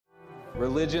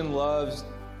Religion loves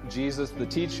Jesus the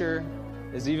teacher,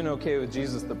 is even okay with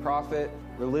Jesus the prophet.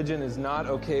 Religion is not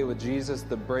okay with Jesus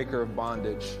the breaker of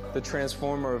bondage, the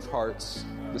transformer of hearts,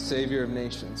 the savior of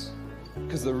nations.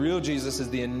 Because the real Jesus is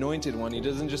the anointed one. He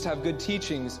doesn't just have good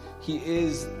teachings. He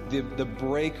is the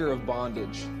breaker of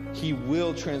bondage. He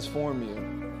will transform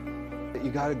you.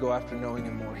 You got to go after knowing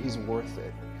him more. He's worth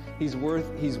it. He's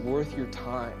worth your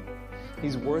time.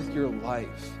 He's worth your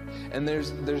life. And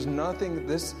there's nothing,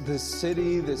 this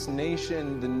city, this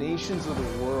nation, the nations of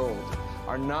the world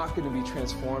are not going to be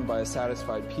transformed by a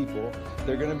satisfied people.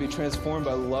 They're going to be transformed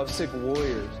by lovesick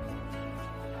warriors.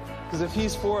 Because if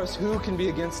he's for us, who can be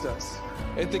against us?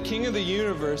 If the King of the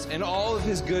universe and all of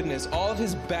his goodness, all of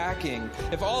his backing,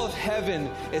 if all of heaven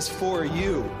is for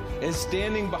you, is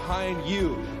standing behind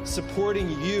you, supporting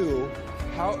you,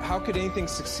 how could anything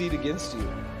succeed against you?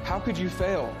 How could you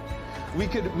fail? We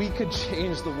could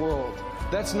change the world.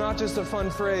 That's not just a fun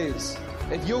phrase.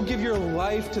 If you'll give your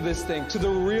life to this thing, to the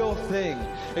real thing,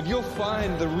 if you'll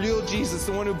find the real Jesus,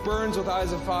 the one who burns with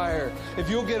eyes of fire, if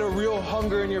you'll get a real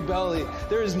hunger in your belly,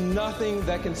 there is nothing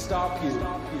that can stop you.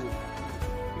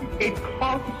 It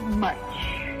costs much,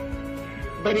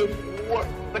 but it's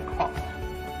worth the cost.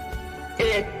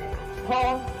 It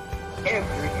costs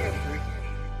everything.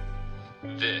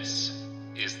 This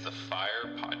is the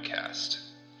Fire Podcast.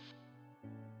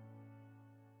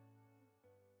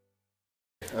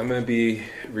 I'm going to be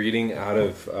reading out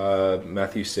of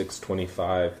Matthew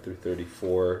 6:25 through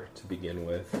 34 to begin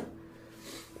with.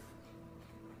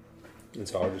 And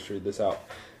so I'll just read this out.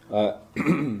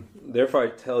 Therefore I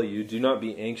tell you, do not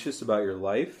be anxious about your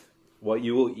life, what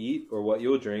you will eat or what you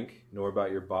will drink, nor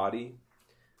about your body,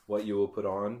 what you will put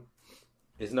on.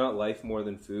 Is not life more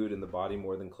than food and the body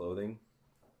more than clothing?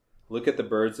 Look at the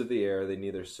birds of the air, they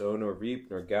neither sow nor reap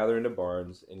nor gather into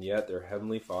barns, and yet their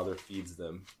heavenly Father feeds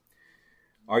them.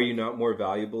 Are you not more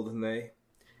valuable than they?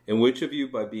 And which of you,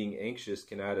 by being anxious,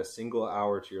 can add a single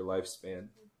hour to your lifespan?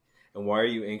 And why are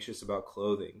you anxious about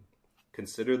clothing?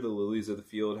 Consider the lilies of the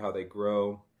field, how they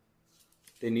grow.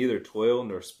 They neither toil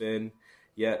nor spin.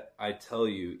 Yet I tell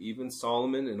you, even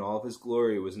Solomon in all of his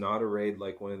glory was not arrayed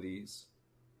like one of these.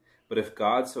 But if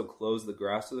God so clothes the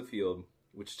grass of the field,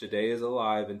 which today is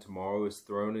alive and tomorrow is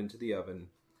thrown into the oven,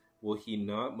 will he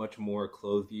not much more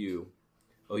clothe you,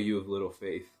 O you of little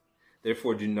faith?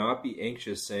 Therefore do not be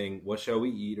anxious, saying, what shall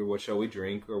we eat, or what shall we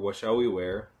drink, or what shall we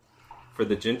wear? For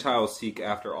the Gentiles seek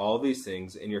after all these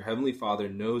things, and your heavenly Father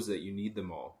knows that you need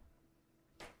them all.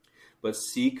 But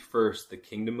seek first the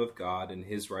kingdom of God and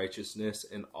his righteousness,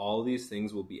 and all these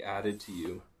things will be added to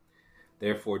you.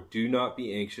 Therefore do not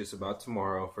be anxious about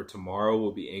tomorrow, for tomorrow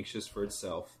will be anxious for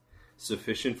itself.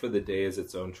 Sufficient for the day is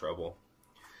its own trouble.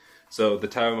 So the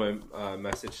title of my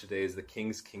message today is The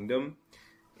King's Kingdom.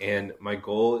 And my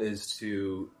goal is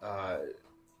to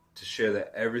share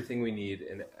that everything we need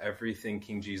and everything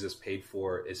King Jesus paid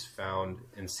for is found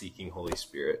in seeking Holy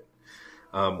Spirit.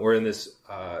 We're in this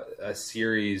a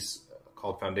series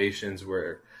called Foundations,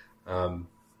 where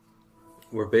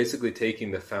we're basically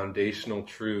taking the foundational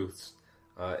truths.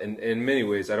 In many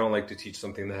ways, I don't like to teach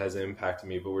something that has an impact on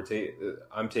me, but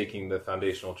I'm taking the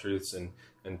foundational truths, and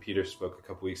Peter spoke a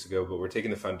couple weeks ago, but we're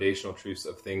taking the foundational truths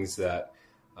of things that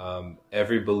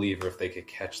every believer, if they could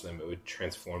catch them, it would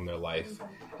transform their life.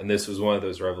 And this was one of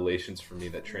those revelations for me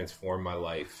that transformed my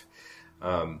life.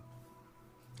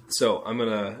 So I'm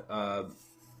gonna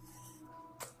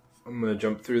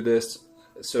jump through this.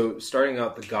 So starting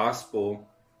out, the gospel,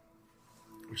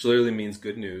 which literally means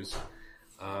good news.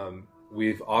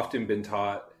 We've often been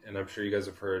taught, and I'm sure you guys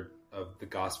have heard of the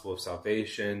gospel of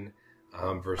salvation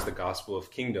versus the gospel of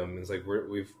kingdom. It's like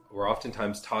we're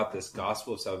oftentimes taught this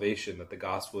gospel of salvation, that the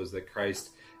gospel is that Christ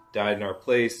died in our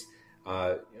place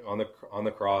on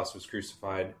the cross, was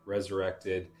crucified,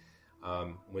 resurrected,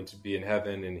 went to be in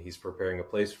heaven, and he's preparing a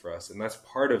place for us. And that's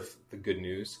part of the good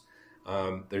news.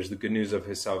 There's the good news of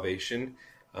his salvation,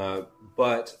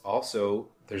 but also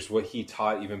there's what he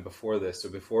taught even before this. So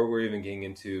before we're even getting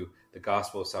into the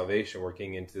gospel of salvation, we're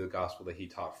getting into the gospel that he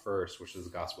taught first, which is the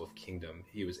gospel of kingdom.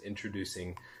 He was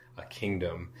introducing a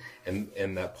kingdom,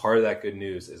 and that part of that good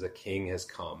news is a king has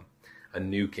come, a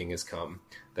new king has come,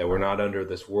 that we're not under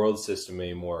this world system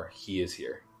anymore. He is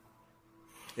here.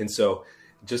 And so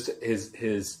just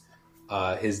his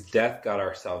death got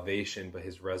our salvation, but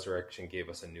his resurrection gave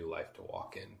us a new life to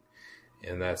walk in.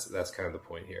 And that's kind of the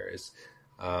point here is,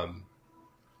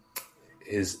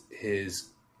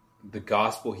 the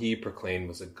gospel he proclaimed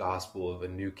was a gospel of a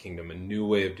new kingdom, a new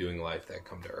way of doing life that had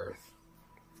come to earth.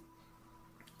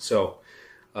 So,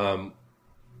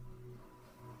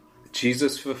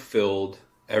 Jesus fulfilled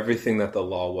everything that the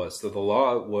law was. So the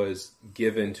law was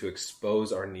given to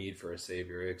expose our need for a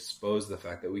Savior, expose the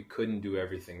fact that we couldn't do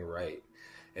everything right.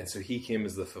 And so he came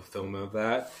as the fulfillment of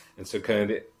that. And so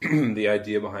kind of the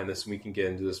idea behind this, and we can get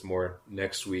into this more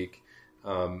next week,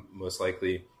 most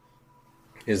likely,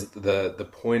 is the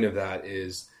point of that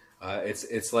is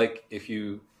it's like if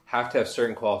you have to have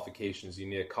certain qualifications. You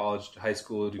need a high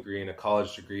school degree and a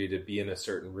college degree to be in a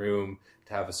certain room,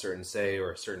 to have a certain say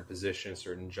or a certain position, a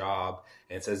certain job.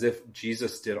 And it's as if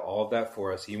Jesus did all of that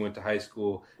for us. He went to high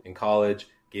school and college,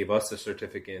 gave us a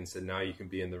certificate, and said, now you can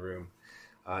be in the room.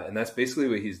 And that's basically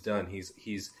what he's done.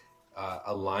 He's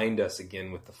aligned us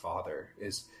again with the Father.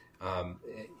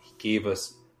 He gave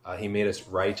us, he made us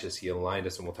righteous. He aligned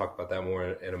us, and we'll talk about that more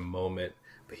in a moment.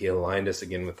 But he aligned us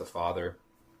again with the Father,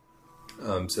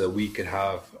 so that we could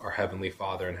have our Heavenly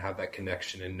Father and have that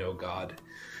connection and know God.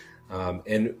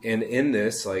 And in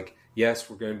this, like, yes,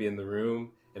 we're going to be in the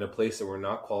room in a place that we're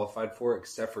not qualified for,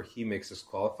 except for he makes us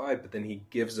qualified. But then he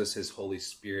gives us his Holy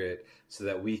Spirit so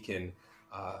that we can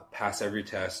pass every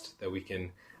test, that we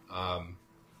can,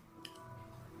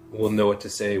 we'll know what to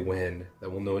say when,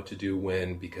 that we'll know what to do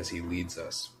when, because he leads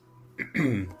us.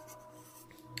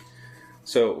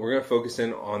 So we're going to focus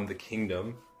in on the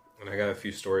kingdom, and I got a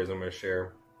few stories I'm going to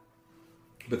share.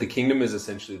 But the kingdom is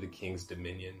essentially the king's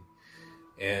dominion,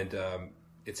 and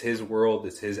it's his world,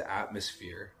 it's his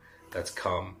atmosphere that's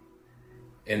come.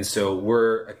 And so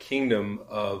we're a kingdom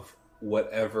of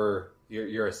whatever,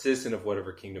 you're a citizen of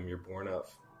whatever kingdom you're born of.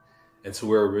 And so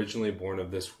we're originally born of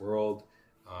this world.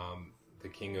 The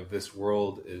king of this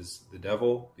world is the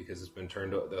devil, because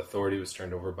the authority was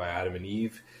turned over by Adam and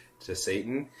Eve to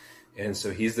Satan. And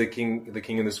so he's the king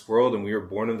of this world, and we were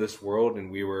born of this world, and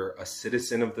we were a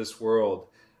citizen of this world.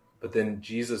 But then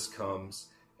Jesus comes,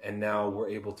 and now we're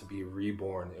able to be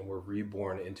reborn, and we're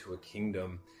reborn into a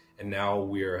kingdom. And now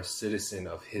we're a citizen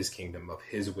of his kingdom, of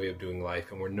his way of doing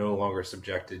life. And we're no longer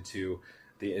subjected to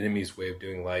the enemy's way of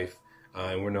doing life.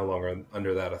 And we're no longer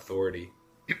under that authority.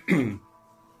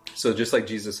 So just like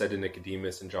Jesus said to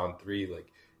Nicodemus in John 3, like,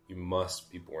 you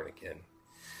must be born again.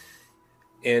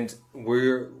 And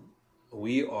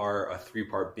we are a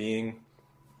three-part being.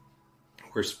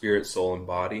 We're spirit, soul, and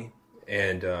body.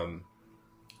 And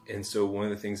so one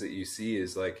of the things that you see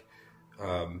is like,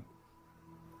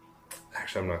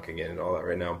 actually, I'm not going to get into all that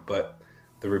right now, but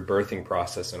the rebirthing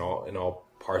process and all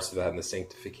parts of that, and the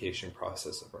sanctification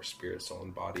process of our spirit, soul,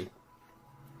 and body.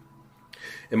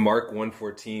 In Mark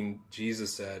 1:14,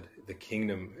 Jesus said, the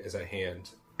kingdom is at hand.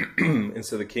 And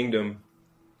so the kingdom,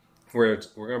 we're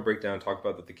going to break down and talk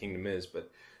about what the kingdom is,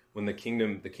 but when the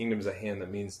kingdom is at hand,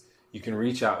 that means you can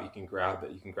reach out, you can grab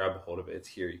it, you can grab a hold of it, it's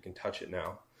here, you can touch it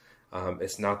now.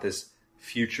 It's not this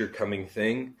future coming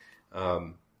thing.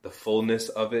 The fullness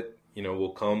of it,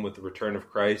 will come with the return of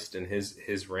Christ and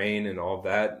his reign and all of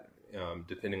that,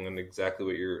 depending on exactly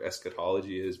what your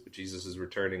eschatology is, but Jesus is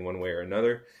returning one way or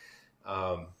another.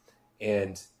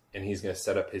 And he's going to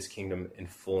set up his kingdom in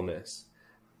fullness.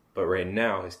 But right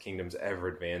now, his kingdom's ever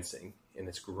advancing, and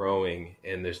it's growing,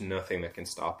 and there's nothing that can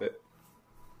stop it.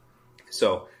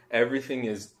 So everything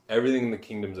in the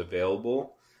kingdom's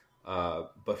available,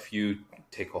 but few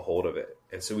take a hold of it.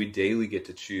 And so we daily get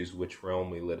to choose which realm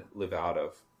we live out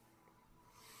of.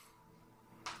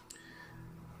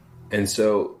 And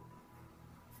so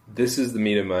this is the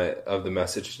meat of the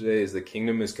message today, is the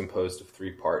kingdom is composed of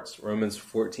three parts. Romans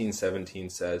 14:17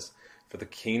 says, for the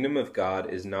kingdom of God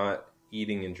is not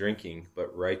eating and drinking,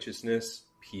 but righteousness,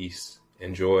 peace,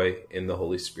 and joy in the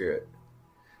Holy Spirit.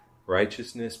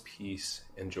 Righteousness, peace,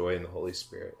 and joy in the Holy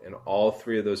Spirit. And all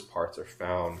three of those parts are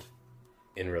found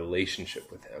in relationship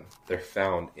with him. They're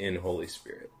found in Holy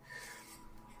Spirit.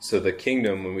 So the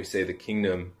kingdom, when we say the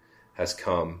kingdom has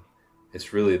come,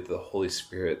 it's really the Holy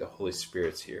Spirit. The Holy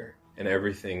Spirit's here. And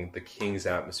everything, the king's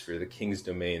atmosphere, the king's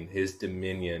domain, his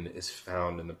dominion is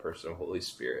found in the person of Holy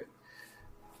Spirit.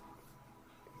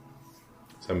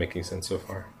 Is that making sense so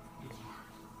far?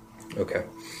 Okay.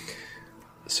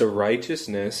 So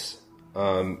righteousness,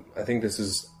 I think this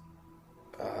is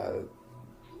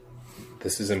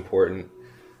important.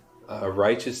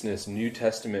 Righteousness, New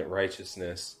Testament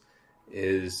righteousness,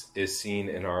 is seen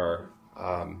in our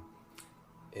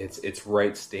it's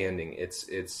right standing.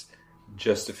 It's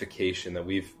justification, that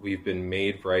we've been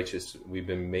made righteous. We've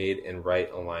been made in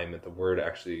right alignment. The word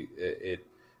actually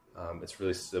it's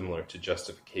really similar to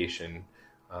justification.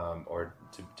 Or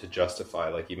to justify,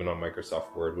 like even on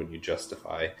Microsoft Word, when you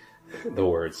justify the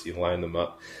words, you line them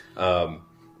up.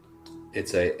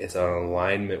 It's an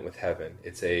alignment with heaven.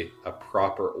 It's a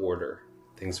proper order.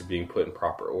 Things are being put in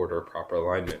proper order, proper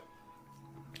alignment.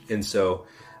 And so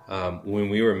When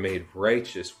we were made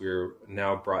righteous, we were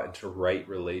now brought into right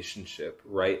relationship,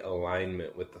 right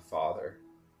alignment with the Father.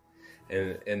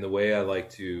 And the way I like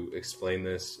to explain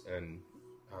this, and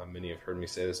many have heard me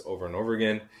say this over and over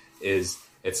again, is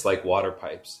it's like water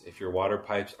pipes. If your water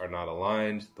pipes are not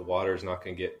aligned, the water is not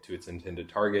going to get to its intended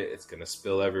target. It's going to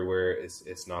spill everywhere.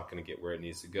 It's not going to get where it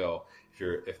needs to go.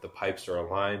 If the pipes are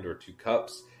aligned, or two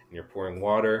cups, and you're pouring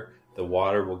water, the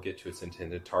water will get to its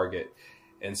intended target.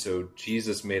 And so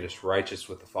Jesus made us righteous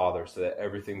with the Father, so that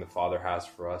everything the Father has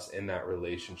for us in that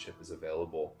relationship is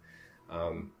available.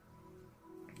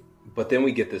 But then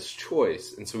we get this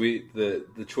choice, and so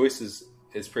the choice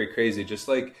is pretty crazy. Just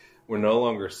like we're no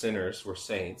longer sinners, we're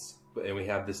saints, and we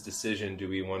have this decision: do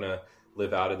we want to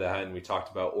live out of that? And we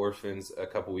talked about orphans a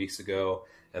couple weeks ago,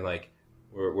 and like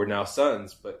we're now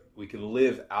sons, but we can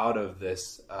live out of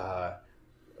this.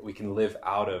 We can live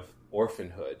out of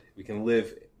orphanhood. We can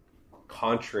live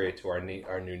contrary to our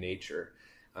new nature.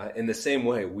 In the same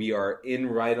way, we are in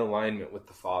right alignment with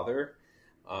the Father.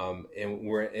 And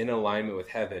we're in alignment with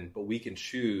heaven, but we can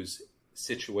choose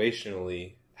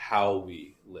situationally how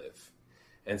we live.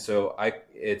 And so I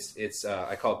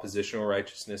call it positional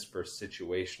righteousness versus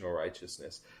situational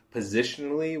righteousness.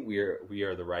 Positionally, we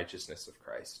are the righteousness of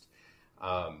Christ,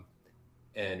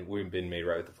 and we've been made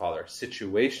right with the Father.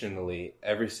 Situationally,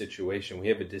 every situation we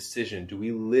have a decision: do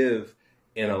we live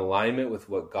in alignment with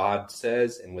what God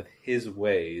says and with His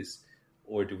ways,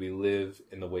 or do we live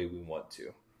in the way we want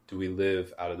to? Do we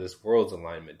live out of this world's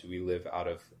alignment? Do we live out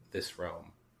of this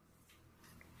realm?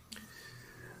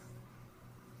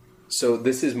 So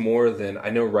this is more than,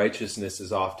 I know righteousness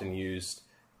is often used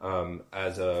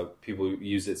people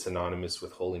use it synonymous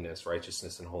with holiness,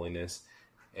 righteousness and holiness.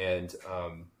 And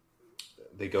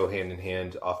they go hand in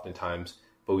hand oftentimes,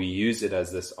 but we use it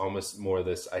as this almost more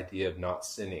this idea of not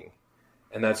sinning.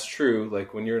 And that's true.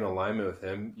 Like when you're in alignment with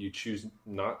Him, you choose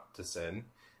not to sin.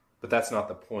 But that's not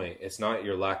the point. It's not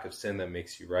your lack of sin that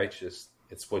makes you righteous.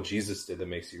 It's what Jesus did that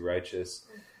makes you righteous.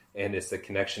 And it's the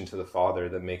connection to the Father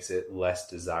that makes it less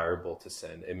desirable to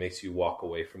sin. It makes you walk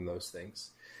away from those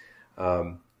things.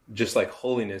 Just like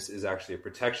holiness is actually a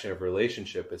protection of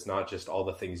relationship. It's not just all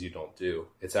the things you don't do.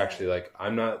 It's actually like,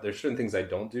 there's certain things I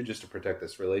don't do just to protect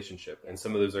this relationship. And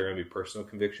some of those are going to be personal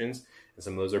convictions, and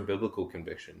some of those are biblical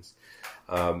convictions.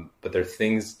 But they're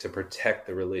things to protect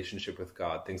the relationship with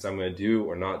God, things I'm going to do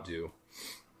or not do.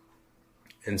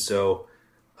 And so,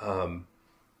 I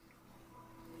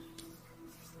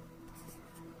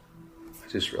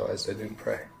just realized I didn't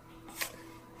pray.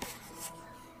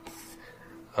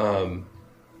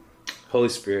 Holy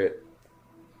Spirit,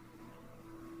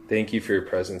 thank you for your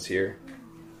presence here.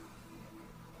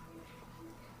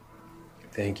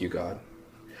 Thank you, God.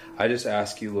 I just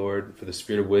ask you, Lord, for the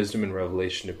spirit of wisdom and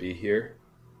revelation to be here.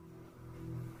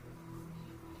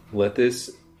 Let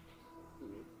this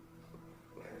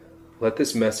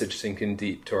message sink in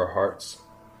deep to our hearts.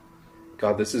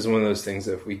 God, this is one of those things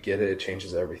that if we get it, it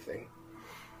changes everything.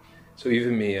 So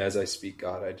even me, as I speak,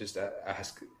 God, I just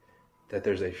ask that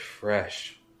there's a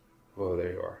fresh,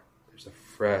 there you are. There's a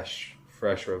fresh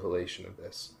revelation of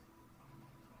this.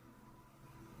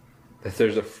 That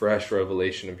there's a fresh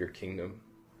revelation of your kingdom,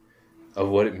 of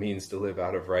what it means to live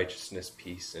out of righteousness,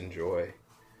 peace, and joy,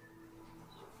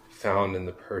 found in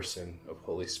the person of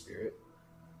Holy Spirit.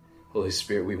 Holy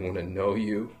Spirit, we want to know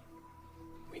you.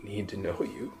 We need to know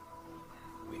you.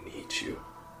 We need you.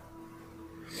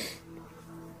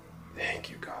 Thank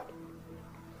you, God.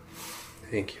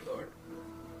 Thank you, Lord.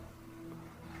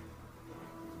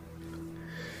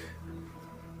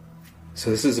 So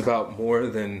this is about more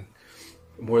than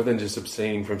just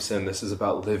abstaining from sin. This is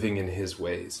about living in His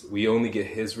ways. We only get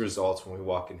His results when we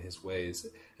walk in His ways.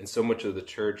 And so much of the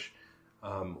church,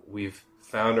 we've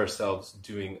found ourselves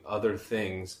doing other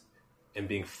things and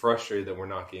being frustrated that we're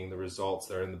not getting the results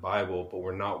that are in the Bible, but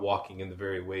we're not walking in the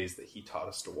very ways that He taught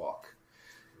us to walk.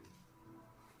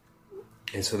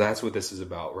 And so that's what this is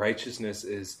about. Righteousness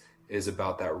is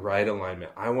about that right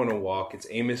alignment. I want to walk. It's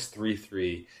Amos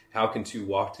 3:3. How can two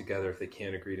walk together if they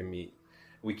can't agree to meet?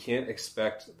 We can't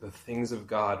expect the things of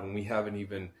God when we haven't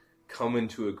even come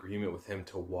into agreement with Him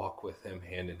to walk with Him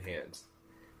hand in hand.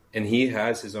 And He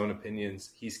has His own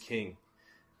opinions. He's king.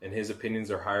 And His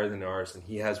opinions are higher than ours. And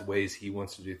He has ways He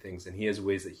wants to do things. And He has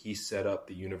ways that He set up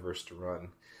the universe to run.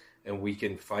 And we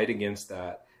can fight against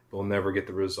that, but we'll never get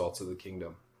the results of the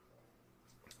kingdom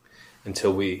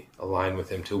until we align with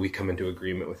Him, till we come into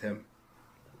agreement with Him.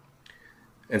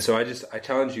 And so I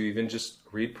challenge you, even just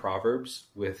read Proverbs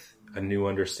with a new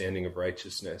understanding of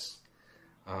righteousness.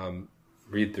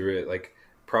 Read through it, like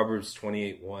Proverbs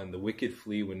 28:1, the wicked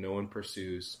flee when no one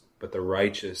pursues, but the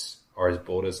righteous are as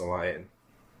bold as a lion.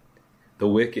 The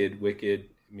wicked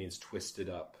means twisted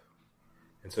up.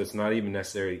 And so it's not even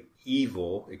necessarily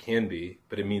evil. It can be,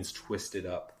 but it means twisted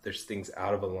up. There's things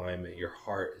out of alignment. Your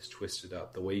heart is twisted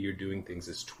up. The way you're doing things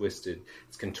is twisted.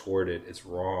 It's contorted. It's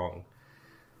wrong.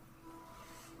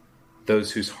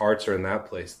 Those whose hearts are in that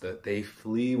place, that they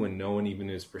flee when no one even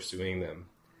is pursuing them.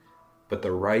 But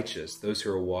the righteous, those who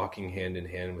are walking hand in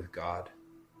hand with God,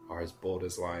 are as bold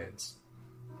as lions.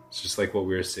 It's just like what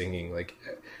we were singing. Like,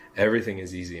 everything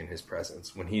is easy in his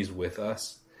presence. When he's with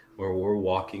us, where we're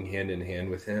walking hand in hand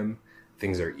with him,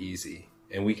 things are easy.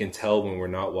 And we can tell when we're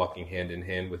not walking hand in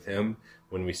hand with him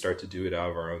when we start to do it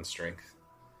out of our own strength.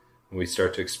 When we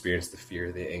start to experience the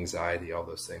fear, the anxiety, all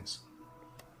those things.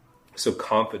 So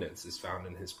confidence is found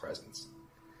in his presence.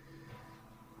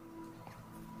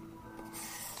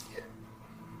 Yeah.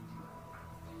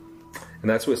 And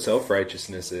that's what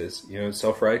self-righteousness is. You know,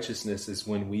 self-righteousness is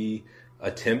when we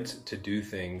attempt to do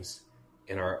things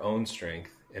in our own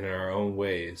strength and in our own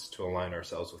ways to align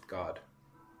ourselves with God.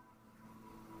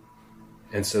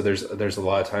 And so there's a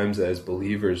lot of times as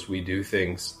believers we do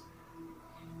things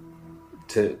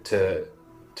to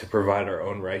provide our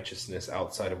own righteousness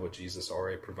outside of what Jesus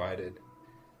already provided.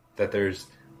 That there's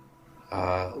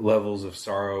levels of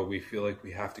sorrow we feel like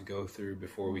we have to go through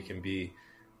before we can be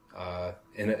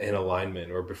in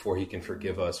alignment, or before he can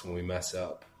forgive us when we mess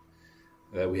up.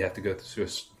 That we have to go through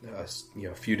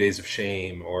a few days of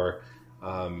shame, or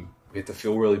we have to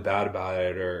feel really bad about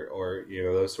it, or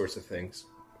those sorts of things.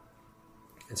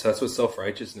 And so that's what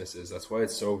self-righteousness is. That's why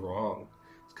it's so wrong.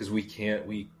 It's because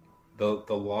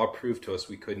the law proved to us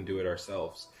we couldn't do it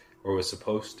ourselves, or was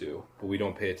supposed to, but we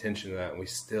don't pay attention to that, and we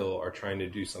still are trying to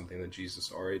do something that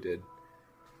Jesus already did.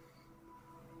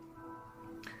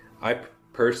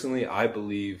 I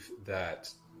believe that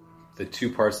the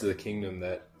two parts of the kingdom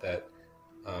that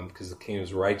because the kingdom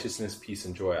is righteousness, peace,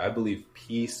 and joy. I believe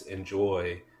peace and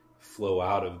joy flow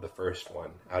out of the first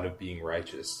one, out of being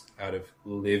righteous, out of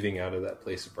living out of that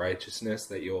place of righteousness,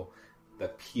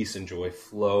 that peace and joy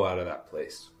flow out of that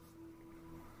place.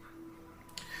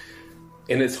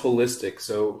 And it's holistic.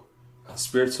 So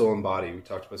spirit, soul, and body. We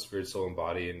talked about spirit, soul, and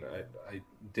body, and I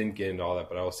didn't get into all that,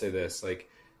 but I will say this, like,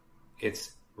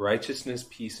 it's righteousness,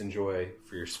 peace, and joy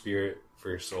for your spirit, for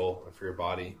your soul, and for your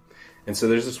body. And so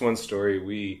there's this one story.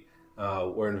 We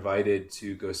were invited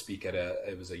to go speak at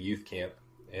it was a youth camp,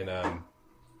 and a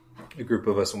group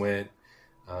of us went.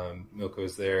 Milka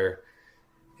was there,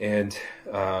 and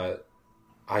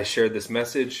I shared this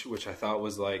message, which I thought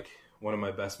was like one of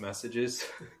my best messages.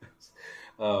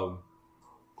 And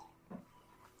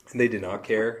they did not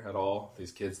care at all.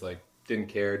 These kids didn't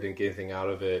care, didn't get anything out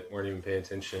of it, weren't even paying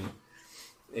attention.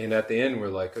 And at the end, we're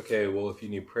like, okay, well, if you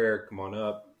need prayer, come on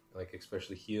up,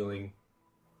 especially healing.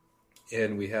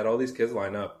 And we had all these kids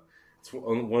line up. It's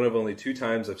one of only 2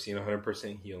 times I've seen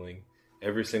 100% healing.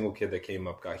 Every single kid that came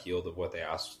up got healed of what they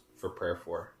asked for prayer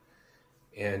for.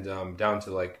 And down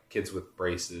to kids with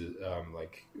braces,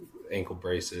 ankle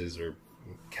braces or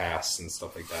casts and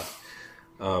stuff like that.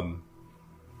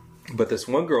 But this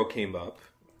one girl came up,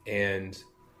 and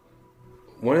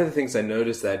one of the things I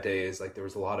noticed that day is there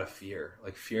was a lot of fear.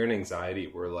 Fear and anxiety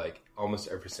were almost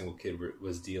every single kid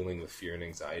was dealing with fear and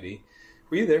anxiety.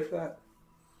 Were you there for that?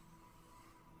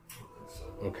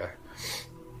 Okay.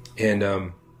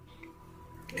 And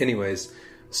anyways,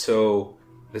 so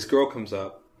this girl comes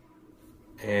up,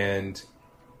 and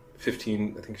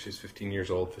 15, I think she was 15 years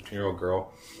old, 15-year-old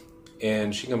girl.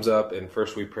 And she comes up, and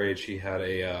first we prayed. She had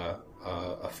a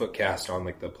foot cast on,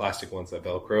 the plastic ones that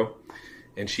Velcro.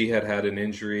 And she had an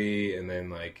injury, and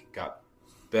then got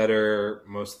better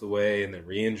most of the way, and then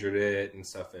re-injured it and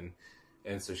stuff.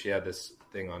 And so she had this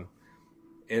thing on.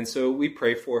 And so we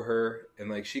pray for her,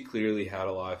 and she clearly had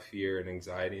a lot of fear and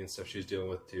anxiety and stuff she was dealing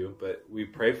with too. But we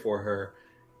pray for her,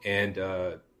 and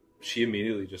she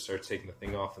immediately just starts taking the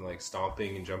thing off and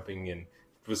stomping and jumping, and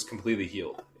was completely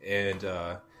healed. And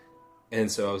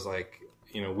so I was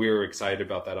we were excited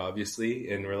about that,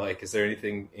 obviously, and we're is there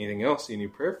anything else you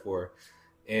need prayer for?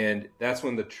 And that's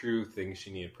when the true thing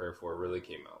she needed prayer for really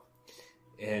came out.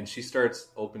 And she starts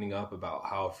opening up about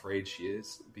how afraid she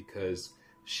is because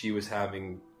she was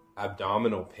having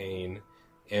abdominal pain.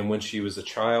 And when she was a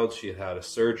child, she had a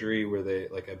surgery where they,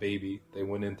 a baby, they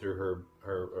went in through her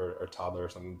or toddler or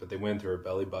something, but they went through her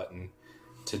belly button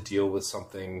to deal with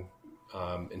something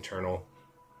internal.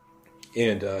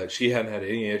 And she hadn't had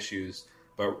any issues,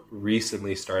 but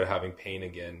recently started having pain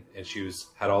again. And she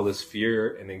had all this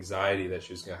fear and anxiety that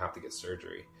she was going to have to get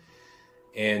surgery.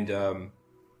 And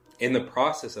in the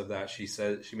process of that, she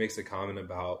makes a comment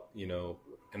about,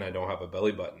 and I don't have a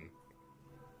belly button.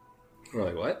 We're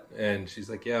like, what? And she's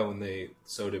like, yeah, when they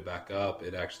sewed it back up,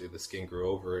 the skin grew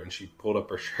over. And she pulled up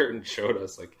her shirt and showed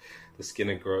us, like, the skin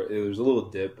had grown. There was a little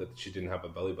dip, but she didn't have a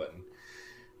belly button.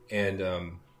 And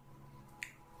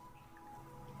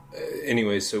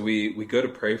anyway, so we go to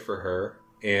pray for her.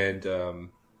 And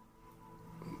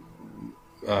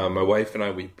my wife and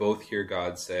I, we both hear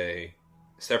God say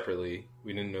separately.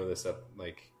 We didn't know this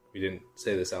we didn't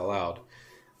say this out loud.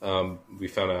 We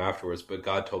found out afterwards, but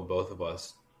God told both of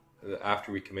us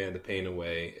after we commanded the pain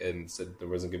away and said there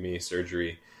wasn't going to be any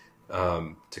surgery,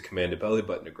 to command a belly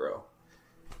button to grow.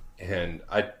 And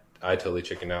I totally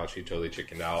chickened out. She totally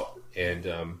chickened out.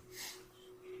 And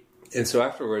so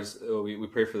afterwards, we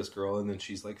pray for this girl, and then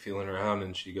she's like feeling around,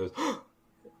 and she goes,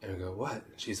 and I go, what?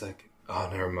 And she's like, oh,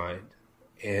 never mind.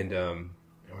 And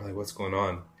we're like, what's going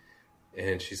on?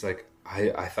 And she's like,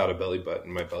 I thought my belly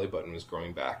button was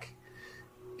growing back.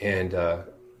 And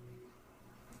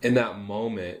in that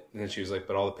moment, and then she was like,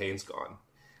 but all the pain's gone.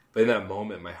 But in that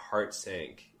moment, my heart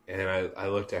sank. And I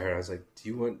looked at her and I was like, do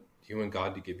you want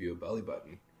God to give you a belly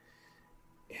button?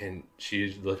 And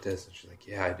she looked at us and she's like,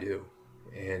 yeah, I do.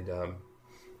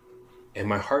 And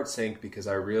my heart sank because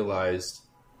I realized,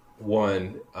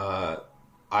 one,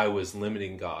 I was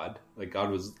limiting God. Like,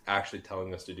 God was actually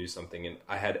telling us to do something, and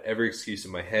I had every excuse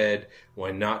in my head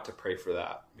why not to pray for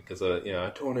that, because I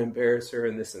don't want to embarrass her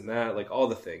and this and that, like all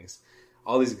the things,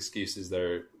 all these excuses that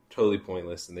are totally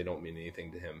pointless and they don't mean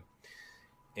anything to him.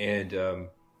 And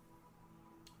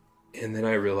then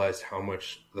I realized how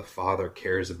much the Father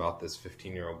cares about this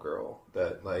 15-year-old girl.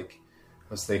 That, like, I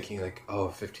was thinking, like, oh, a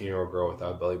 15-year-old girl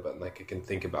without a belly button. Like, I can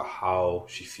think about how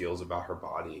she feels about her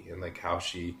body and like how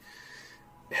she.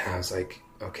 And I was like,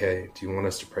 okay, do you want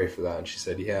us to pray for that? And she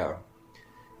said, yeah.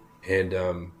 And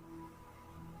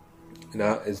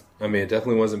it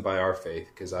definitely wasn't by our faith,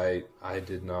 because I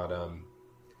did not.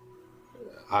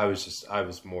 I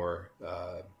was more.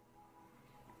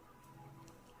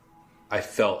 I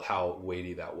felt how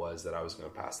weighty that was, that I was going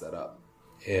to pass that up.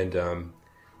 And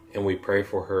we pray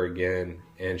for her again,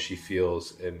 and she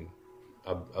feels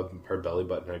her belly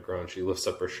button had grown. She lifts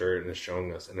up her shirt and is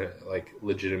showing us, and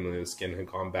legitimately the skin had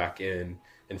gone back in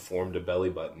and formed a belly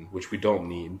button, which we don't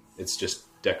need. It's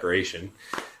just decoration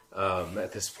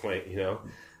at this point,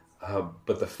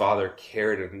 but the Father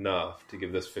cared enough to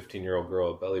give this 15-year-old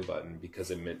girl a belly button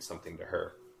because it meant something to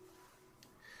her.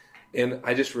 And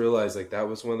I just realized, like, that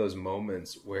was one of those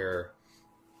moments where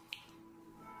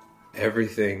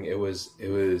everything, it was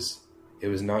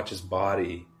not just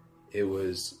body, that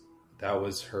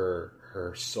was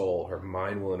her soul, her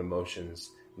mind, will, and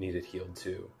emotions needed healed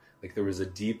too. Like, there was a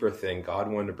deeper thing.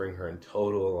 God wanted to bring her in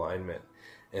total alignment.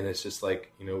 And it's just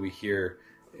like, we hear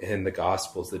in the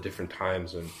Gospels the different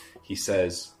times when he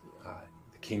says,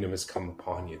 the kingdom has come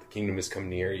upon you. The kingdom has come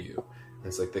near you. And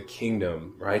it's like the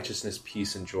kingdom, righteousness,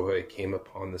 peace, and joy came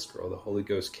upon this girl. The Holy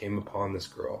Ghost came upon this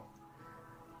girl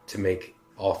to make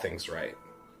all things right.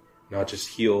 Not just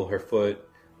heal her foot,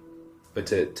 but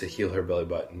to heal her belly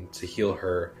button, to heal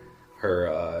her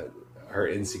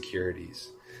insecurities.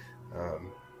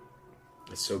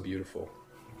 It's so beautiful.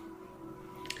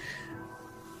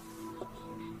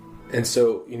 And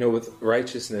so, with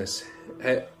righteousness,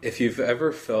 have you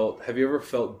ever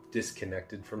felt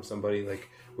disconnected from somebody, like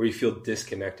where you feel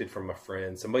disconnected from a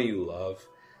friend, somebody you love?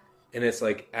 And it's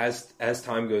like, as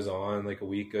time goes on, like a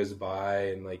week goes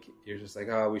by and like, you're just like,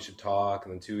 oh, we should talk.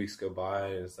 And then 2 weeks go by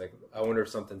and it's like, I wonder if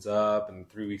something's up. And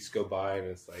 3 weeks go by and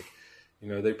it's like,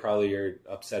 they probably are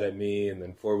upset at me. And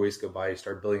then 4 weeks go by, you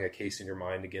start building a case in your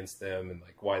mind against them and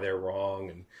like why they're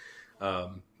wrong.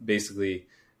 And basically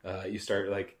you start,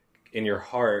 like, in your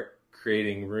heart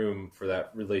creating room for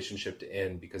that relationship to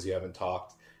end because you haven't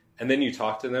talked. And then you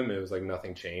talk to them and it was like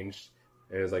nothing changed.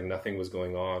 And it was like nothing was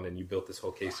going on, and you built this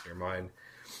whole case in your mind.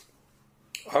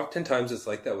 Oftentimes it's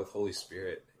like that with Holy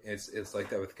Spirit. It's like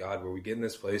that with God, where we get in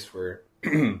this place where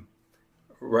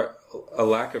a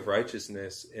lack of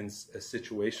righteousness and a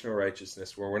situational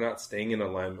righteousness, where we're not staying in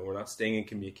alignment, we're not staying in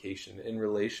communication, in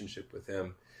relationship with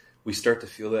Him. We start to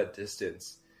feel that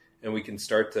distance, and we can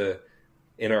start to,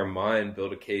 in our mind,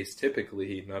 build a case,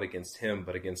 typically not against Him,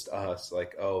 but against us.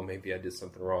 Like, oh, maybe I did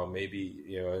something wrong. Maybe,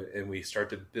 and we start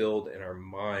to build in our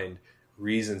mind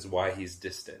reasons why He's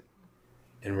distant.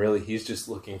 And really, He's just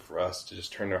looking for us to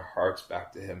just turn our hearts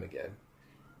back to Him again.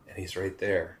 And He's right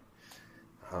there.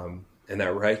 And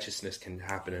that righteousness can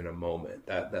happen in a moment.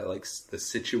 That like the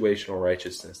situational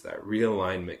righteousness, that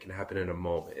realignment can happen in a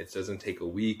moment. It doesn't take a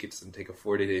week. It doesn't take a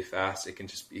 40-day fast. It can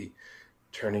just be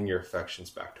turning your affections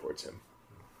back towards Him.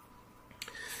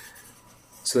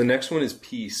 So the next one is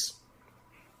peace.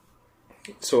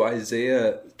 So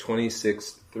Isaiah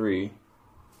 26:3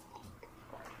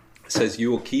 It says,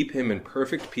 you will keep him in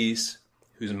perfect peace,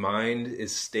 whose mind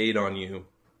is stayed on you,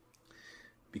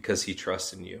 because he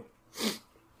trusts in you.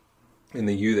 And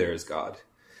the you there is God.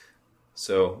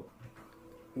 So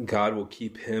God will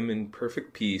keep him in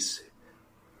perfect peace,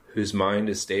 whose mind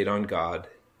is stayed on God,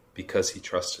 because he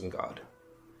trusts in God.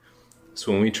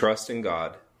 So when we trust in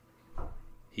God,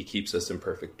 he keeps us in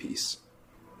perfect peace.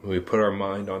 When we put our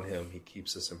mind on him, he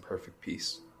keeps us in perfect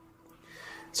peace.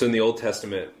 So in the Old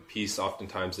Testament, peace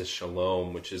oftentimes is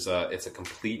shalom, which is it's a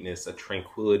completeness, a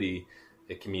tranquility.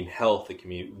 It can mean health, it can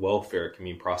mean welfare, it can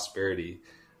mean prosperity.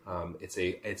 It's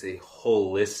a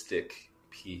holistic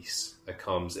peace that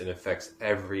comes and affects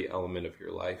every element of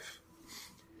your life.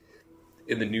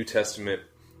 In the New Testament,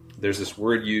 there's this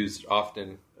word used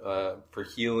often for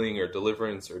healing or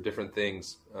deliverance or different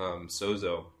things,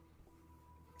 sozo,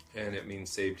 and it means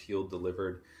saved, healed,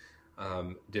 delivered.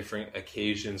 Different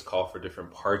occasions call for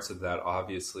different parts of that,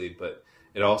 obviously, but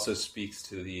it also speaks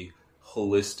to the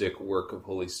holistic work of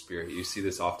Holy Spirit. You see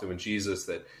this often with Jesus,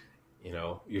 that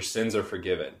your sins are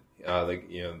forgiven.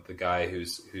 The guy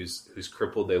who's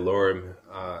crippled, they lower him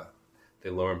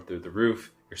through the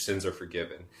roof. Your sins are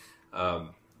forgiven.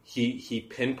 He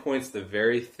pinpoints the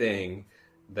very thing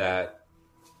that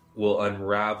will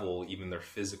unravel even their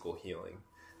physical healing.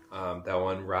 That will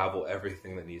unravel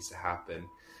everything that needs to happen.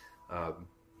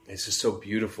 It's just so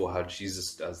beautiful how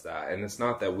Jesus does that. And it's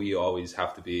not that we always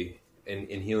have to be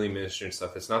in healing ministry and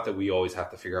stuff. It's not that we always have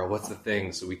to figure out what's the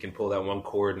thing so we can pull that one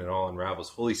cord and it all unravels.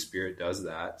 Holy Spirit does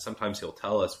that. Sometimes he'll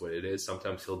tell us what it is.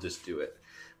 Sometimes he'll just do it.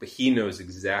 But he knows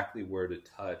exactly where to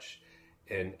touch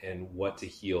and what to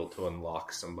heal to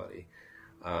unlock somebody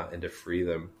and to free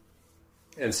them.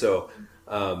 And so,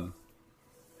 and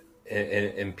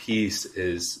peace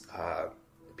is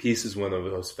one of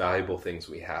the most valuable things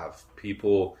we have.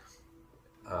 People,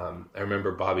 I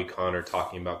remember Bobby Connor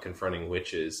talking about confronting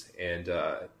witches, and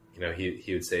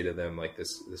he would say to them, like,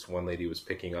 this one lady was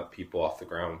picking up people off the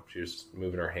ground. She was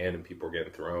moving her hand, and people were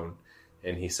getting thrown.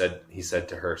 And he said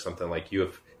to her something like,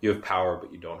 "You have power,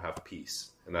 but you don't have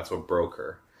peace." And that's what broke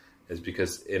her, is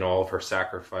because in all of her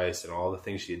sacrifice and all the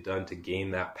things she had done to gain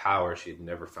that power, she had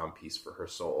never found peace for her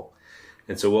soul.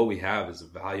 And so what we have is a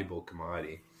valuable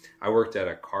commodity. I worked at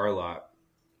a car lot,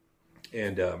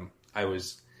 and I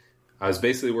was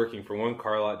basically working for one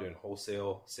car lot doing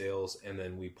wholesale sales, and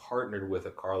then we partnered with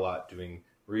a car lot doing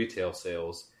retail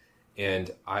sales.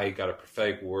 And I got a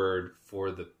prophetic word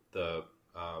for the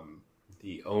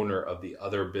owner of the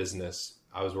other business.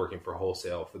 I was working for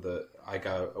wholesale. I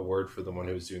got a word for the one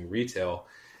who was doing retail,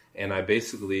 and I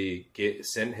basically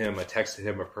texted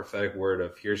him a prophetic word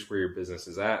of, here's where your business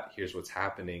is at, here's what's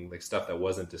happening, like stuff that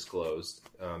wasn't disclosed,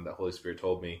 that Holy Spirit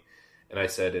told me. And I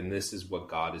said, and this is what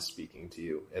God is speaking to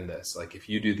you in this. Like, if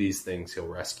you do these things, he'll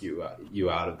rescue you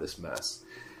out of this mess.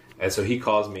 And so he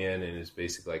calls me in and is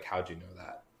basically like, how'd you know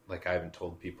that? Like, I haven't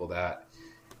told people that.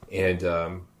 And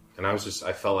I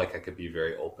felt like I could be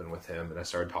very open with him. And I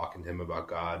started talking to him about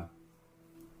God.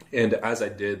 And as I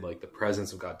did, like, the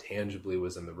presence of God tangibly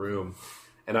was in the room.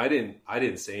 And I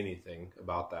didn't say anything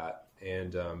about that.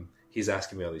 And he's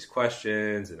asking me all these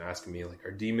questions and asking me, like,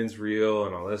 are demons real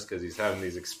and all this, because he's having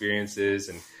these experiences.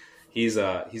 And he's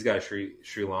got a Sri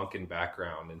Lankan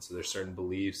background, and so there's certain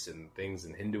beliefs and things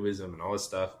in Hinduism and all this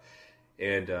stuff.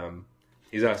 And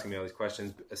he's asking me all these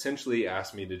questions, essentially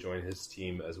asked me to join his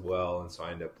team as well. And so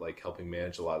I ended up, like, helping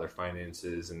manage a lot of their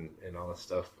finances and all this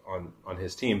stuff on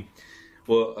his team.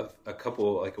 Well,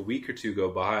 a week or two go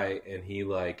by, and he,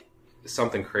 like,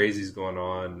 something crazy is going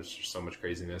on. There's just so much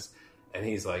craziness. And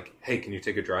he's like, hey, can you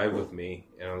take a drive with me?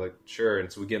 And I'm like, sure.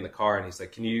 And so we get in the car, and he's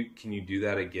like, can you do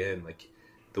that again? Like,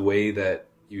 the way that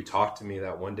you talked to me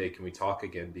that one day, can we talk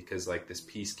again? Because, like, this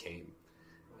peace came.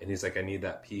 And he's like, I need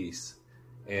that peace.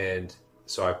 And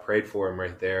so I prayed for him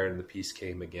right there, and the peace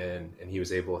came again, and he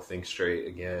was able to think straight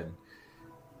again.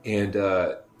 And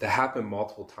that happened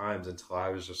multiple times until I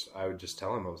would just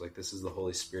tell him, I was like, this is the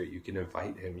Holy Spirit. You can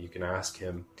invite him. You can ask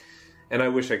him. And I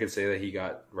wish I could say that he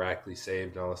got radically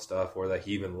saved and all this stuff, or that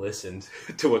he even listened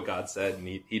to what God said. And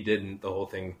he didn't. The whole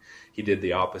thing, he did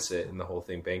the opposite, and the whole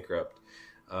thing bankrupt.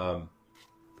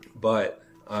 But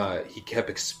he kept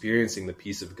experiencing the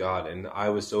peace of God. And I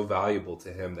was so valuable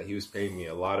to him that he was paying me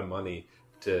a lot of money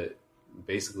to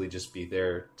basically just be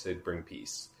there to bring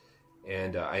peace.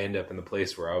 And I ended up in the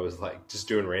place where I was, like, just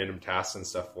doing random tasks and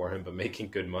stuff for him, but making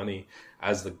good money.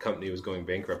 As the company was going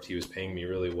bankrupt, he was paying me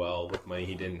really well with money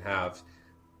he didn't have.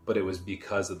 But it was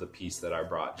because of the peace that I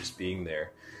brought, just being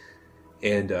there.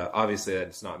 And obviously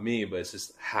that's not me, but it's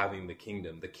just having the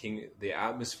kingdom. The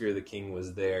atmosphere of the king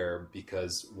was there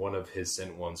because one of his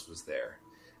sent ones was there.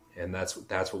 And that's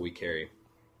what we carry.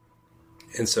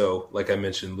 And so, like I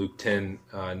mentioned, Luke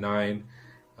 10:9,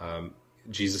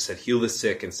 Jesus said, heal the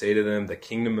sick and say to them, the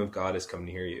kingdom of God has come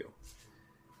near you.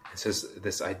 It says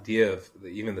this idea of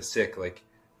even the sick, like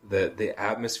the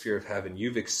atmosphere of heaven.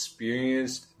 You've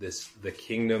experienced the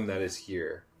kingdom that is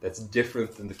here. That's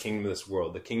different than the kingdom of this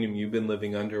world. The kingdom you've been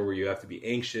living under, where you have to be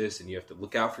anxious and you have to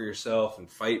look out for yourself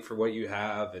and fight for what you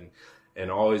have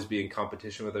and always be in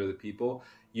competition with other people.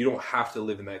 You don't have to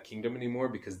live in that kingdom anymore,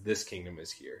 because this kingdom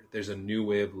is here. There's a new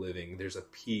way of living. There's a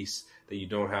peace that you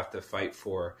don't have to fight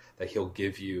for, that he'll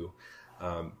give you.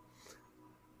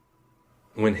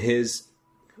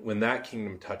 When that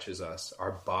kingdom touches us,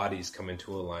 our bodies come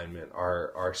into alignment,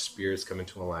 our spirits come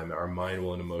into alignment, our mind,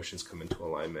 will, and emotions come into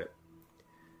alignment.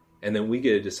 And then we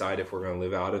get to decide if we're going to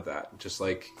live out of that. Just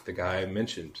like the guy I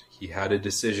mentioned, he had a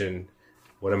decision.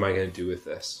 What am I going to do with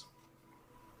this?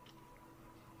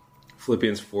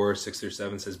 Philippians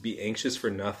 4:6-7 says, be anxious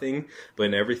for nothing, but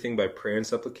in everything by prayer and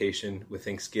supplication with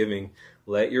thanksgiving,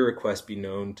 let your requests be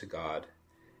known to God.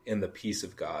 And the peace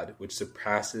of God, which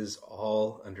surpasses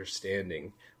all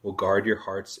understanding, will guard your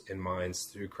hearts and minds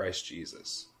through Christ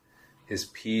Jesus. His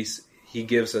peace, he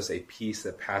gives us a peace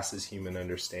that passes human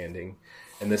understanding.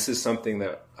 And this is something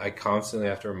that I constantly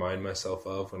have to remind myself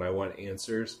of when I want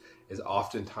answers, is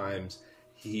oftentimes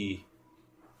he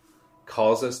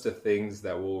calls us to things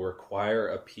that will require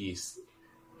a peace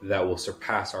that will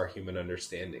surpass our human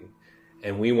understanding.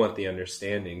 And we want the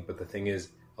understanding, but the thing is,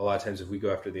 a lot of times if we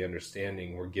go after the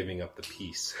understanding, we're giving up the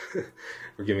peace.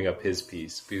 We're giving up his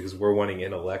peace, because we're wanting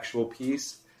intellectual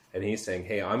peace. And he's saying,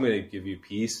 hey, I'm going to give you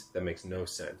peace that makes no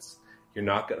sense. You're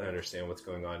not going to understand what's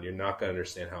going on. You're not going to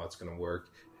understand how it's going to work,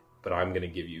 but I'm going to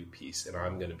give you peace and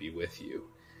I'm going to be with you.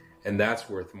 And that's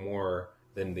worth more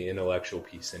than the intellectual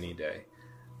peace any day.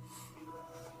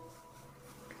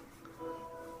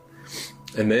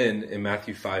 And then in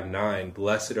Matthew 5:9,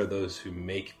 blessed are those who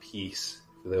make peace,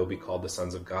 for they will be called the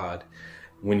sons of God.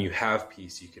 When you have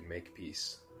peace, you can make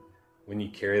peace. When you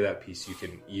carry that peace,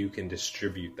 you can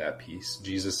distribute that peace.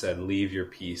 Jesus said, leave your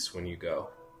peace when you go.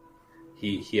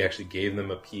 He actually gave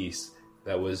them a peace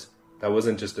that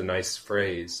wasn't just a nice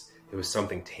phrase. It was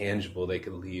something tangible they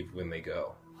could leave when they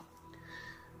go.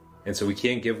 And so we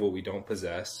can't give what we don't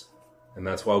possess. And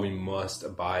that's why we must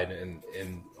abide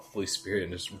in Holy Spirit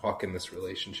and just walk in this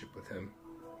relationship with him.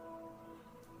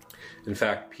 In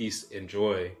fact, peace and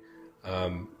joy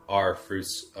are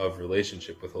fruits of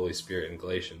relationship with Holy Spirit in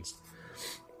Galatians.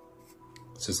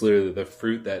 So it's literally the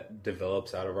fruit that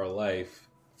develops out of our life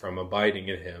from abiding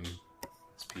in him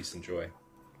is peace and joy.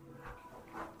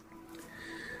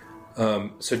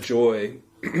 So joy,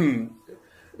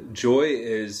 joy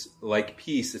is like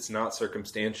peace. It's not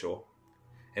circumstantial.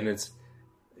 And it's,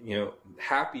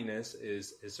 happiness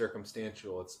is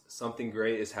circumstantial. It's something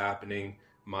great is happening.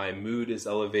 My mood is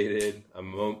elevated.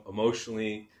 I'm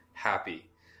emotionally happy.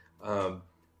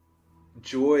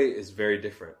 Joy is very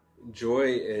different.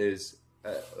 Joy is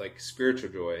like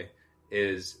spiritual joy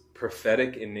is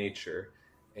prophetic in nature,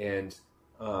 and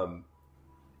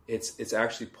it's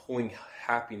actually pulling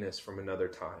happiness from another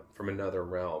time, from another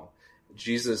realm.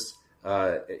 Jesus,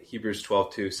 Hebrews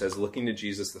 12:2 says, looking to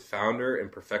Jesus, the founder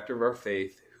and perfecter of our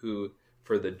faith, who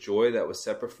for the joy that was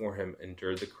set before him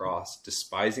endured the cross,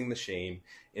 despising the shame,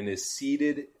 and is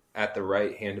seated at the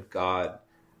right hand of God,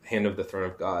 hand of the throne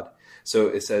of God. So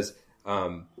it says,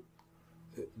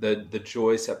 the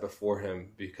joy set before him,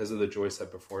 because of the joy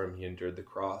set before him, he endured the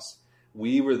cross.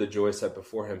 We were the joy set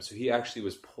before him. So he actually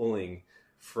was pulling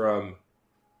from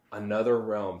another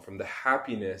realm, from the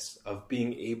happiness of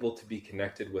being able to be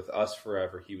connected with us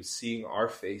forever. He was seeing our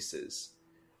faces.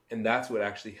 And that's what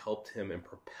actually helped him and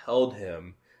propelled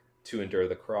him to endure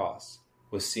the cross,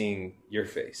 was seeing your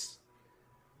face,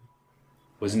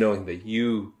 was knowing that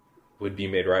you would be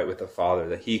made right with the Father,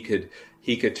 that he could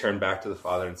turn back to the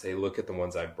Father and say, look at the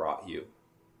ones I brought you.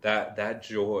 That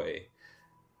joy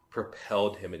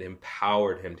propelled him. It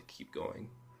empowered him to keep going.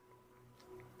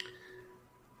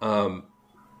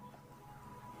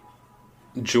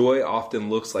 Joy often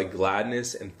looks like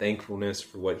gladness and thankfulness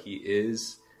for what he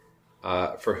is,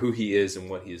 for who he is and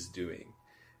what he is doing.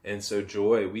 And so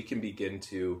joy, we can begin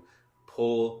to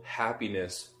pull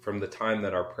happiness from the time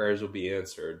that our prayers will be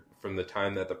answered, from the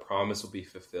time that the promise will be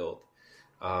fulfilled.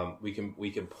 We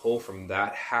can pull from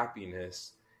that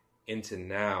happiness into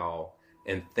now,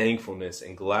 and thankfulness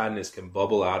and gladness can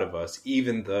bubble out of us,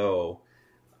 even though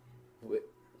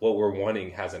what we're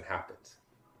wanting hasn't happened.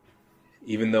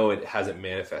 Even though it hasn't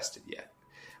manifested yet,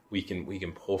 we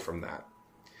can pull from that.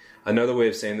 Another way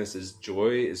of saying this is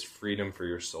joy is freedom for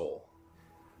your soul.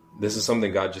 this is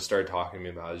something God just started talking to me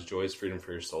about, is joy is freedom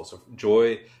for your soul. So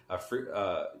joy,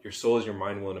 your soul is your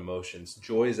mind, will, and emotions.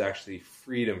 Joy is actually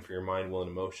freedom for your mind, will,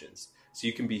 and emotions. So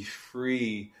you can be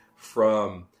free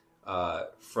from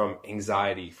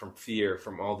anxiety, from fear,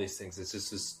 from all these things. It's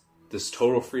just this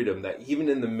total freedom that even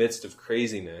in the midst of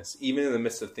craziness, even in the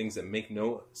midst of things that make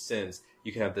no sense,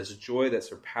 you can have this joy that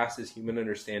surpasses human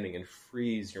understanding and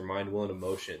frees your mind, will, and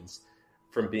emotions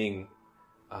from being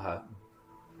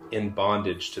in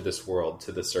bondage to this world,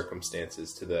 to the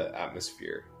circumstances, to the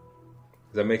atmosphere.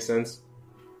 Does that make sense?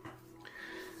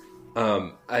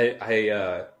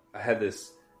 I had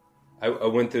this. I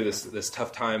went through this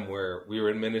tough time where we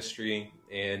were in ministry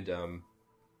and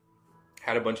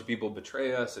had a bunch of people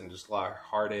betray us and just a lot of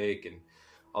heartache and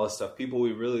all this stuff. People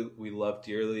we loved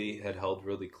dearly, had held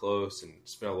really close and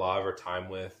spent a lot of our time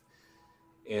with.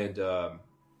 And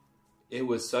it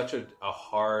was such a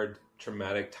hard,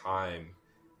 traumatic time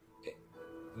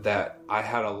that I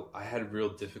had real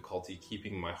difficulty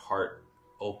keeping my heart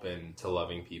open to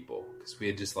loving people, because we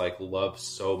had just loved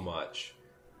so much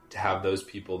to have those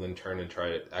people then turn and try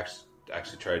to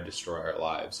actually try to destroy our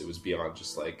lives. It was beyond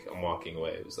just I'm walking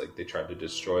away. It was they tried to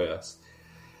destroy us.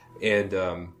 And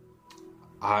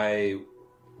I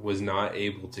was not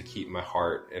able to keep my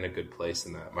heart in a good place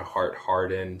in that. My heart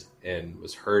hardened and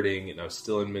was hurting, and I was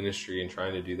still in ministry and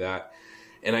trying to do that.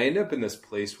 And I ended up in this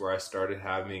place where I started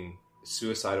having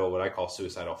what I call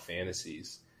suicidal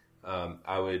fantasies.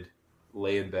 I would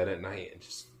lay in bed at night and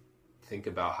just think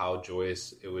about how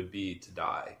joyous it would be to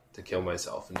die, to kill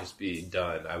myself and just be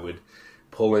done. I would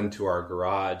pull into our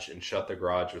garage and shut the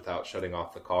garage without shutting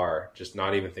off the car, just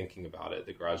not even thinking about it.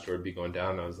 The garage door would be going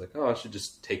down and I was like, oh, I should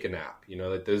just take a nap.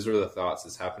 Those were the thoughts.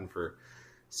 This happened for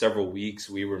several weeks.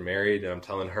 We were married and I'm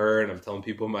telling her and I'm telling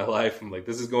people in my life, I'm like,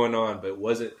 this is going on, but it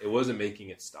wasn't making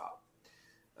it stop.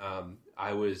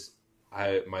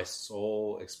 My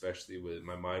soul, especially with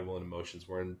my mind, will, and emotions,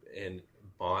 were in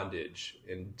bondage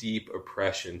and deep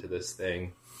oppression to this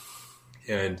thing.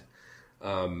 And,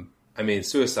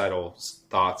 suicidal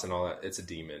thoughts and all that, it's a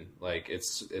demon.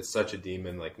 It's such a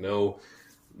demon. No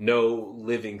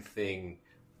living thing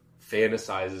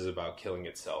fantasizes about killing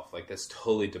itself. That's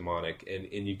totally demonic.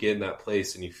 And you get in that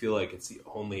place and you feel like it's the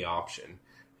only option.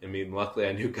 Luckily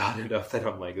I knew God enough that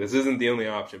I'm like, this isn't the only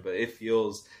option, but it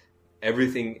feels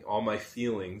everything, all my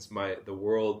feelings, the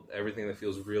world, everything that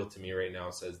feels real to me right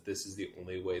now says this is the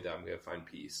only way that I'm going to find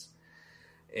peace.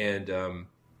 And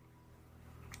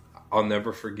I'll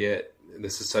never forget,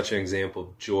 this is such an example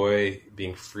of joy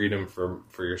being freedom for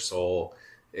your soul,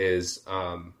 is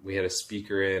we had a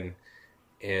speaker in,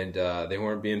 and they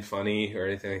weren't being funny or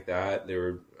anything like that. They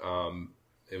were,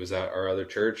 it was at our other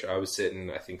church. I was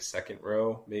sitting, I think, second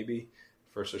row, maybe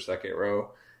first or second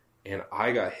row. And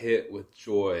I got hit with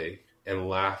joy and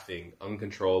laughing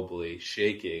uncontrollably,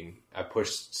 shaking. I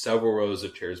pushed several rows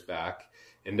of chairs back,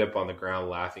 ended up on the ground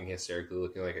laughing hysterically,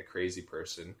 looking like a crazy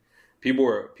person. People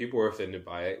were offended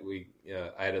by it.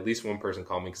 I had at least one person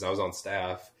call me because I was on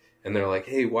staff, and they're like,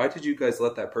 "Hey, why did you guys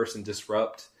let that person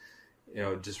disrupt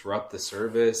the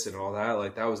service and all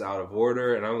that? That was out of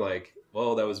order." And I'm like,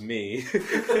 "Well, that was me."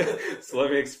 So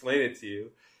let me explain it to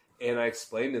you. And I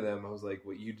explained to them, I was like,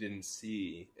 what you didn't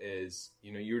see is,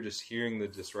 you were just hearing the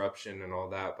disruption and all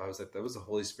that. But I was like, that was the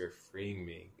Holy Spirit freeing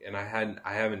me. And I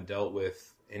haven't dealt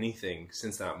with anything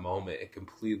since that moment. It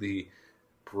completely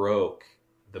broke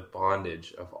the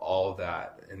bondage of all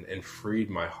that and freed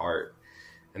my heart.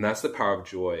 And that's the power of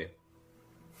joy,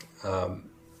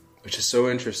 which is so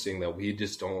interesting that we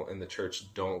just don't, in the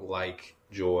church, don't like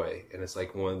joy. And it's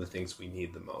one of the things we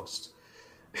need the most.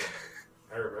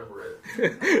 I remember it. I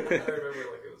remember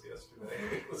it like it was yesterday.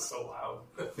 It was so loud.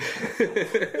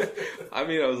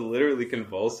 I was literally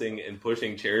convulsing and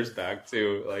pushing chairs back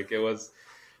too. It was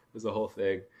a whole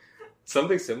thing.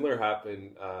 Something similar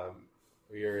happened.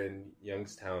 We were in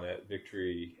Youngstown at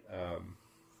Victory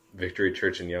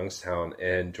Church in Youngstown,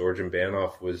 and Georgian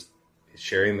Banoff was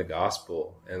sharing the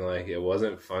gospel, and it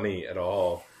wasn't funny at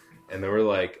all. And there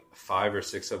were 5 or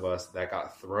 6 of us that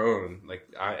got thrown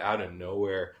out of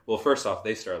nowhere. Well, first off,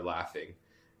 they started laughing,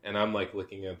 and I'm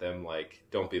looking at them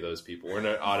don't be those people. We're in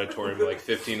an auditorium of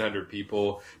 1,500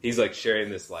 people. He's sharing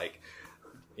this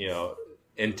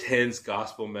intense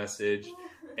gospel message,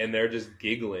 and they're just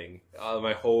giggling.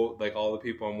 My whole all the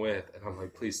people I'm with, and I'm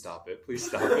like, please stop it, please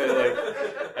stop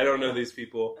it. I don't know these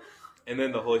people. And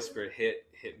then the Holy Spirit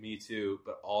hit me too,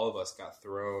 but all of us got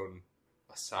thrown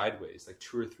sideways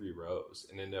 2 or 3 rows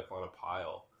and end up on a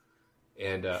pile.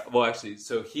 And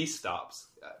so he stops.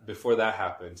 Before that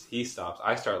happens, he stops.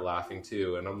 I start laughing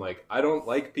too, and I'm like, I don't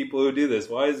like people who do this.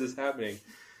 Why is this happening?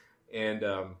 And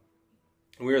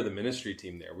we were the ministry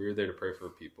team there. We were there to pray for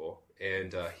people.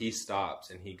 And he stops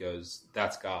and he goes,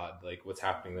 that's God. Like, what's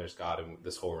happening there's God, and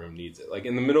this whole room needs it. Like,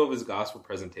 in the middle of his gospel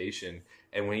presentation.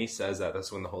 And when he says that,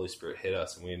 that's when the Holy Spirit hit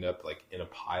us. And we ended up like in a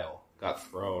pile, got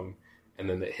thrown, and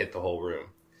then it hit the whole room.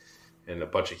 And a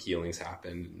bunch of healings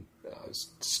happened. It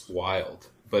was just wild.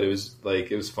 But it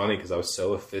was funny because I was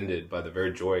so offended by the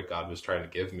very joy God was trying to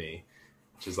give me,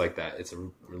 which is like that. It's a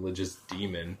religious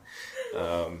demon.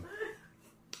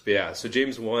 But yeah, so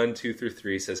James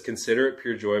 1:2-3 says, "Consider it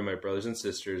pure joy, my brothers and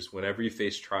sisters, whenever you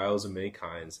face trials of many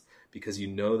kinds, because you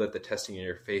know that the testing of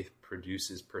your faith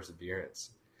produces perseverance."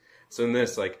 So in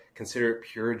this, like, consider it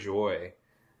pure joy,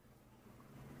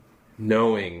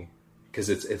 knowing, because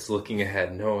it's looking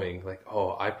ahead, knowing, like,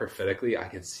 oh, I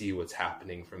can see what's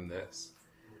happening from this.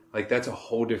 Like, that's a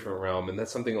whole different realm, and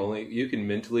that's something only, you can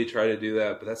mentally try to do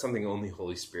that, but that's something only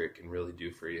Holy Spirit can really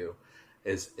do for you.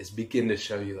 Is begin to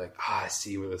show you, like, I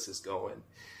see where this is going.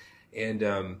 And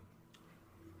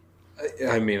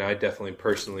I mean, I definitely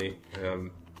personally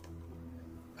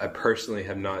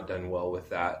have not done well with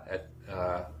that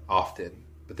often,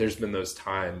 but there's been those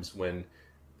times when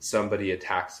somebody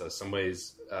attacks us,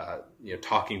 somebody's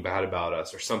talking bad about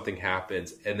us, or something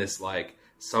happens, and this, like,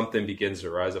 something begins to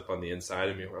rise up on the inside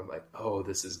of me where I'm like, oh,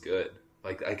 this is good.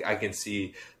 Like, I can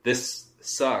see this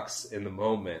sucks in the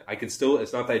moment. I can still,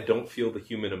 it's not that I don't feel the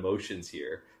human emotions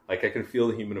here. Like, I can feel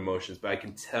the human emotions, but I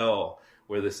can tell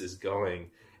where this is going.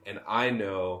 And I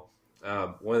know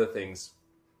one of the things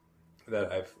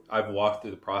that I've walked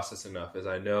through the process enough is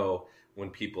I know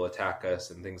when people attack us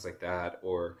and things like that,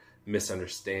 or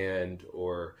misunderstand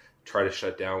or try to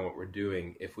shut down what we're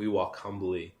doing, if we walk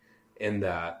humbly in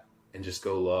that and just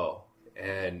go low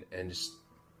and just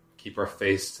keep our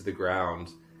face to the ground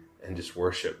and just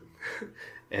worship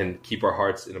and keep our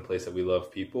hearts in a place that we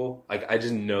love people. Like, I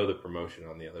just know the promotion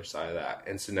on the other side of that.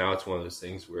 And so now it's one of those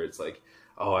things where it's like,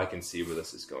 oh, I can see where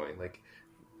this is going. Like,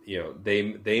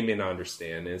 they may not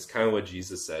understand. And it's kind of what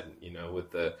Jesus said,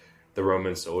 with the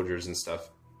Roman soldiers and stuff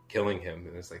killing him.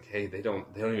 And it's like, hey, they don't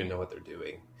even know what they're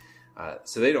doing.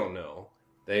 So they don't know.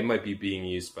 They might be being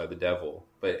used by the devil,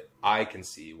 but I can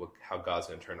see how God's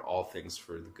going to turn all things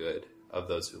for the good of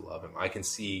those who love him. I can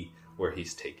see where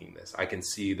he's taking this. I can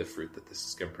see the fruit that this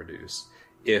is going to produce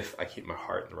if I keep my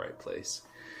heart in the right place.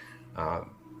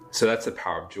 So that's the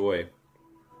power of joy.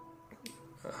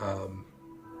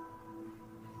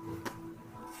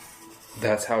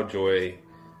 That's how joy,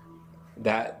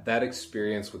 that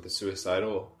experience with the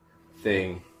suicidal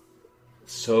thing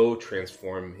so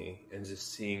transformed me, and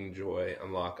just seeing joy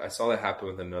unlock. I saw that happen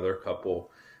with another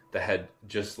couple that had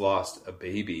just lost a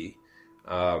baby.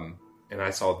 And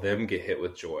I saw them get hit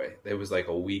with joy. It was like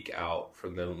a week out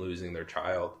from them losing their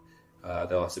child.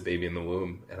 They lost a baby in the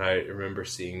womb. And I remember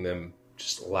seeing them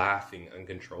just laughing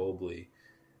uncontrollably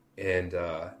and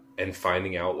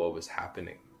finding out what was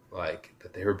happening. Like,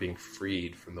 that they were being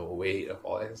freed from the weight of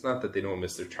all that. It's not that they don't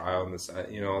miss their child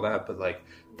and all that, but like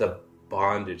the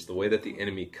bondage, the way that the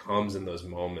enemy comes in those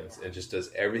moments and just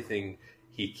does everything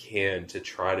he can to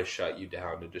try to shut you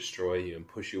down, to destroy you and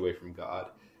push you away from God.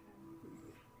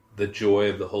 The joy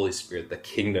of the Holy Spirit, the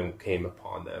kingdom came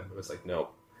upon them. It was like,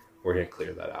 nope, we're going to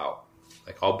clear that out.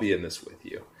 Like, I'll be in this with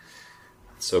you.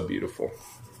 It's so beautiful.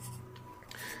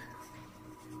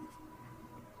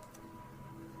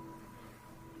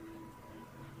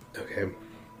 Okay.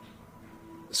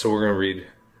 So we're going to read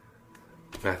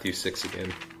Matthew 6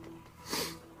 again.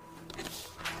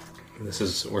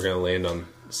 We're going to land on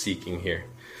seeking here.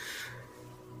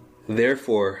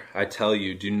 "Therefore, I tell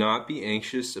you, do not be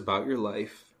anxious about your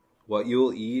life, what you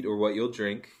will eat or what you'll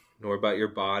drink, nor about your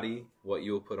body, what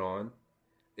you will put on.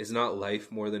 Is not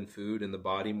life more than food, and the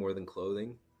body more than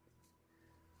clothing?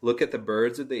 Look at the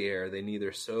birds of the air. They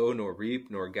neither sow nor reap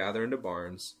nor gather into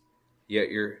barns, yet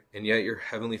your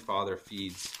heavenly Father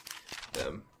feeds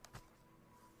them.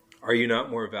 Are you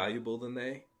not more valuable than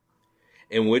they?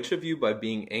 And which of you, by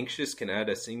being anxious, can add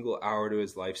a single hour to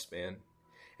his lifespan?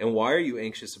 And why are you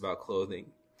anxious about clothing?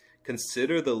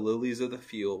 Consider the lilies of the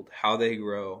field, how they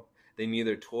grow. They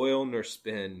neither toil nor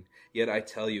spin. Yet I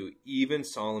tell you, even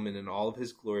Solomon in all of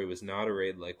his glory was not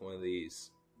arrayed like one of these.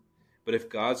 But if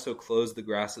God so clothes the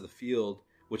grass of the field,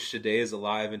 which today is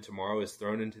alive and tomorrow is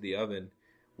thrown into the oven,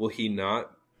 will he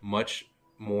not much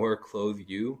more clothe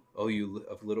you, O you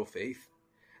of little faith?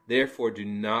 Therefore do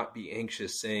not be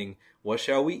anxious, saying, what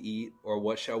shall we eat, or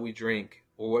what shall we drink,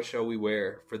 or what shall we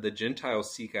wear? For the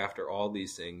Gentiles seek after all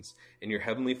these things, and your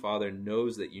heavenly Father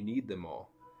knows that you need them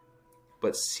all.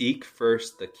 But seek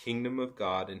first the kingdom of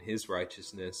God and his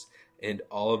righteousness, and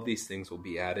all of these things will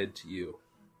be added to you.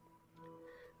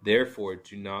 Therefore,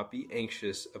 do not be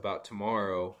anxious about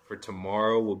tomorrow, for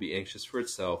tomorrow will be anxious for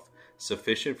itself.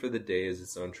 Sufficient for the day is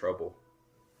its own trouble.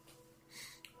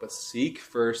 But seek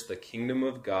first the kingdom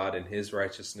of God and his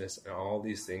righteousness, and all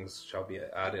these things shall be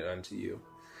added unto you.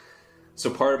 So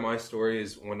part of my story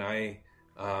is when I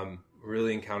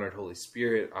really encountered Holy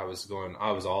Spirit, I was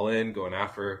all in, going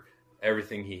after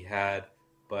everything he had,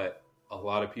 but a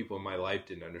lot of people in my life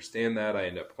didn't understand that. I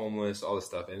ended up homeless, all this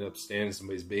stuff. I ended up staying in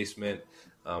somebody's basement.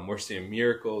 We're seeing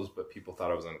miracles, but people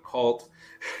thought I was in a cult,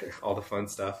 all the fun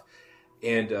stuff.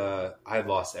 And I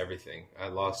lost everything.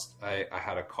 I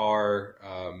had a car.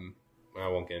 I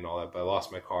won't get into all that, but I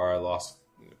lost my car. I lost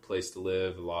a place to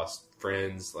live. I lost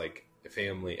friends, like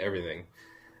family, everything,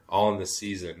 all in this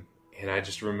season. And I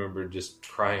just remember just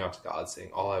crying out to God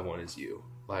saying, all I want is you.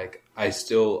 Like, I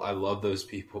love those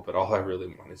people, but all I really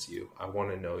want is you. I want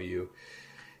to know you.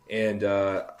 And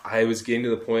I was getting to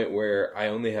the point where I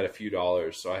only had a few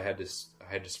dollars, so I had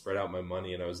to spread out my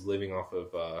money, and I was living off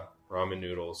of ramen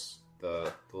noodles,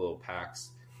 the little packs,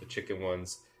 the chicken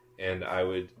ones, and I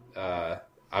would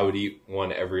eat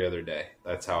one every other day.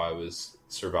 That's how I was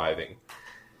surviving.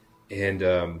 And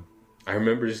I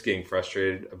remember just getting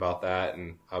frustrated about that,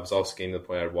 and I was also getting to the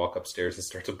point I'd walk upstairs and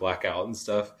start to black out and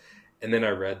stuff. And then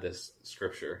I read this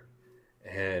scripture,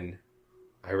 and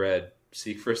I read,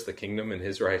 seek first the kingdom and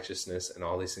his righteousness, and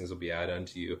all these things will be added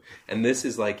unto you. And this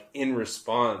is like in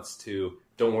response to,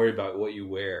 don't worry about what you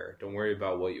wear. Don't worry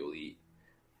about what you'll eat.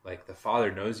 Like, the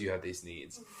Father knows you have these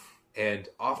needs. And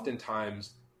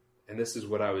oftentimes, and this is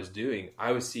what I was doing,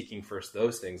 I was seeking first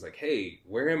those things, like, hey,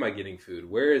 where am I getting food?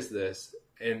 Where is this?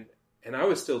 And I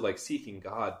was still like seeking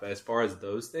God, but as far as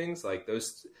those things, like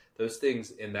those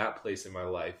things in that place in my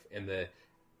life and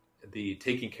the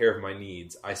taking care of my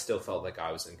needs, I still felt like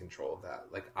I was in control of that.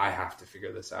 Like, I have to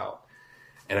figure this out.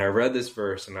 And I read this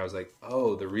verse and I was like,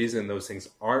 oh, the reason those things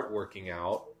aren't working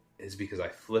out is because I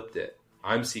flipped it.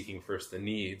 I'm seeking first the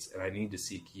needs, and I need to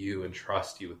seek you and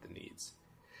trust you with the needs.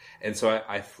 And so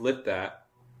I flipped that.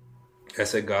 I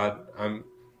said, God,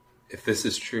 if this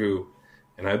is true,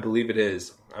 and I believe it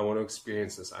is, I want to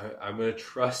experience this. I'm going to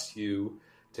trust you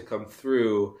to come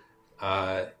through.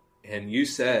 And you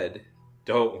said,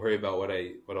 don't worry about what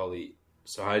I'll eat.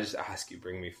 So I just ask you,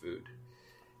 bring me food.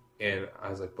 And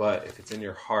I was like, but if it's in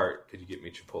your heart, could you get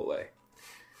me Chipotle?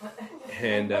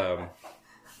 And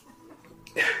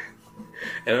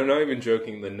and I'm not even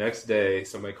joking. The next day,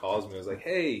 somebody calls me. I was like,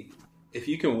 hey, if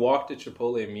you can walk to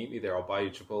Chipotle and meet me there, I'll buy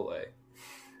you Chipotle.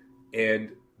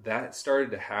 And that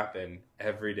started to happen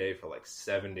every day for like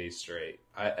 7 days straight.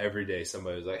 Every day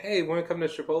somebody was like, hey, want to come to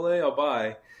Chipotle? I'll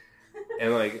buy.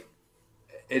 And like,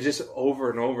 it just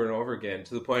over and over and over again,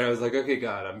 to the point I was like, okay,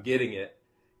 God, I'm getting it.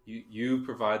 You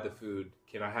provide the food.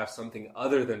 Can I have something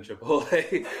other than Chipotle?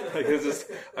 Like, this is,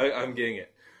 I'm getting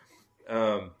it.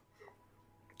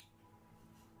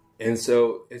 And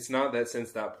so it's not that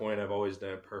since that point I've always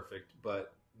done it perfect,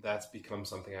 but that's become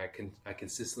something I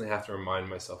consistently have to remind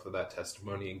myself of that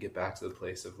testimony and get back to the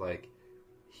place of like,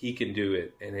 he can do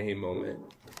it in any moment.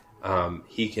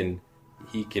 He can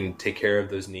take care of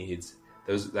those needs.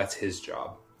 That's his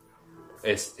job.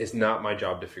 It's not my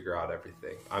job to figure out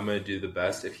everything. I'm going to do the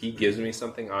best. If he gives me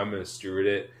something, I'm going to steward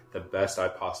it the best I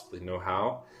possibly know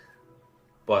how.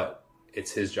 But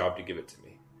it's his job to give it to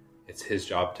me. It's his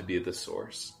job to be the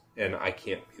source. And I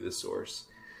can't be the source.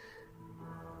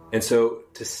 And so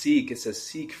to seek, it says,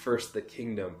 seek first the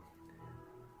kingdom.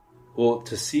 Well,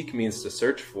 to seek means to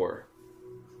search for.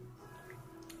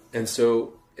 And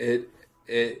so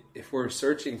if we're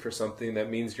searching for something, that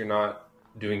means you're not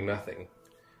doing nothing.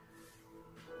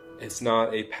 It's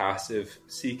not a passive,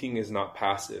 seeking is not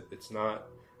passive. It's not,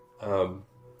 I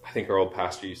think our old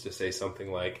pastor used to say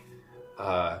something like,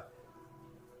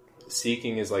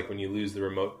 seeking is like when you lose the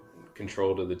remote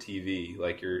control to the TV.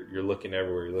 Like you're looking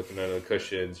everywhere. You're looking under the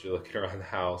cushions. You're looking around the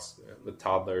house. The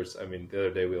toddlers. I mean, the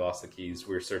other day we lost the keys.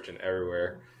 We were searching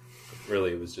everywhere.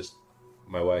 Really, it was just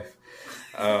my wife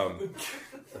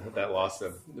that lost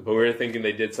them. But we were thinking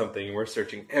they did something, and we're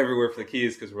searching everywhere for the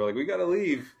keys because we're like, we got to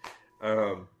leave.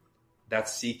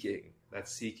 That's seeking.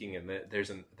 That's seeking, and there's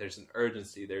an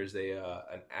urgency. There's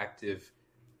an active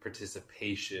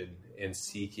participation in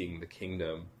seeking the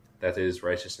kingdom that is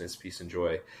righteousness, peace, and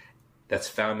joy. That's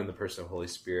found in the person of Holy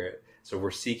Spirit. So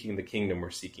we're seeking the kingdom,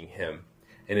 we're seeking him.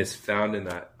 And it's found in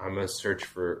that I'm going to search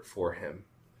for him.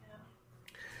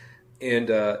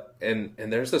 Yeah. And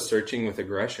there's a searching with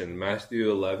aggression. Matthew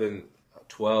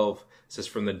 11:12 says,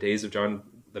 from the days of John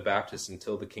the Baptist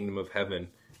until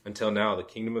now, the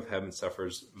kingdom of heaven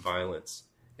suffers violence,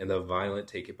 and the violent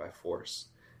take it by force.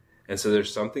 And so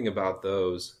there's something about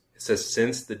those. It says,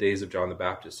 since the days of John the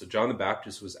Baptist. So John the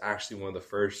Baptist was actually one of the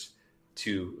first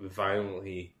to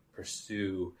violently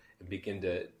pursue and begin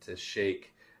to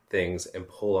shake things and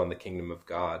pull on the kingdom of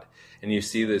God. And you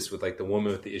see this with like the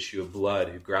woman with the issue of blood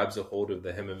who grabs a hold of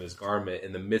the hem of his garment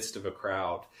in the midst of a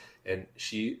crowd. And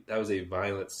that was a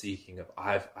violent seeking of,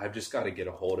 I've just got to get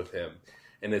a hold of him.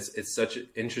 And it's such an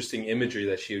interesting imagery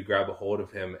that she would grab a hold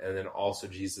of him. And then also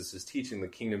Jesus is teaching the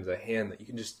kingdom's at hand, that you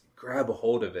can just grab a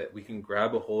hold of it. We can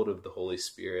grab a hold of the Holy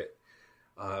Spirit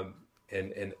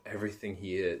and everything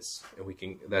he is. And we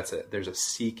can, there's a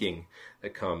seeking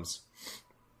that comes.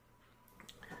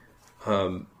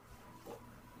 So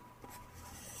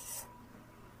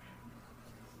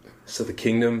the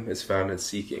kingdom is found in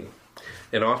seeking.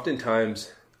 And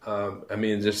oftentimes,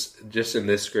 just in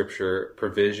this scripture,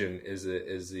 provision is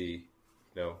the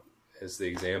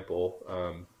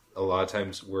example. A lot of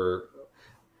times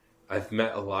I've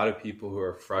met a lot of people who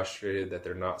are frustrated that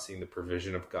they're not seeing the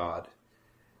provision of God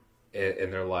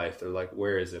in their life. They're like,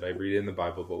 where is it? I read it in the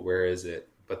Bible, but where is it?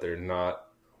 But they're not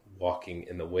walking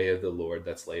in the way of the Lord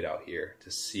that's laid out here,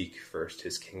 to seek first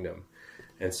his kingdom.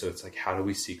 And so it's like, how do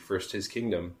we seek first his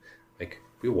kingdom? Like,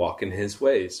 we walk in his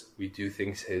ways. We do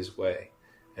things his way.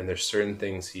 And there's certain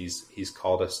things he's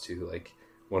called us to. Like,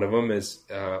 one of them is,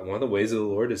 one of the ways of the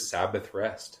Lord is Sabbath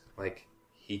rest. Like,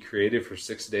 he created for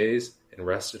 6 days and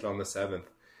rested on the seventh.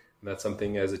 And that's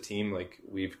something as a team, like,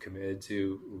 we've committed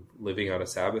to living on a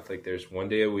Sabbath. Like, there's one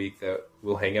day a week that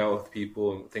we'll hang out with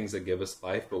people and things that give us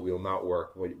life, but we will not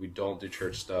work. We don't do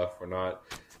church stuff. We're not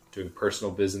doing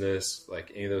personal business,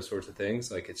 like any of those sorts of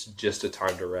things. Like, it's just a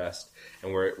time to rest,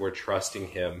 and we're trusting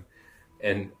him.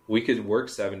 And we could work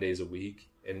 7 days a week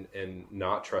and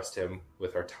not trust him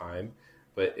with our time,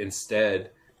 but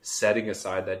instead setting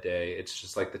aside that day. It's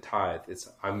just like the tithe. It's,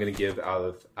 I'm going to give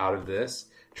out of this,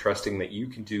 trusting that you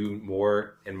can do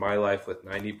more in my life with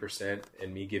 90%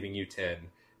 and me giving you 10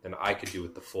 than I could do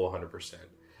with the full 100%.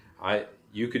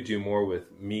 You could do more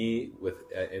with me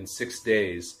in 6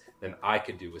 days than I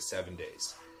could do with 7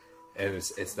 days. And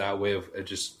it's that way of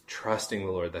just trusting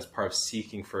the Lord. That's part of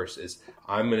seeking first, is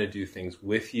I'm going to do things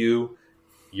with you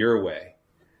your way,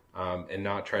 and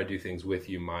not try to do things with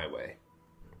you my way.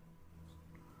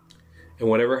 And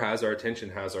whatever has our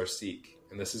attention has our seek.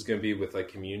 And this is going to be with like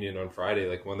communion on Friday.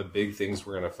 Like, one of the big things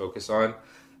we're going to focus on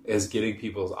is getting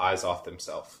people's eyes off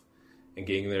themselves and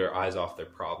getting their eyes off their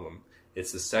problem.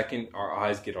 It's the second our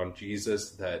eyes get on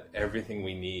Jesus that everything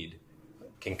we need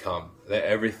can come, that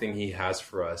everything he has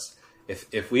for us.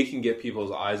 If we can get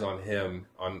people's eyes on him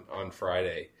on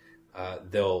Friday,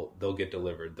 they'll get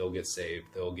delivered, they'll get saved,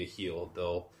 they'll get healed,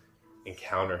 they'll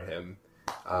encounter him.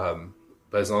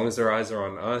 But as long as their eyes are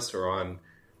on us or on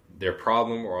their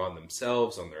problem or on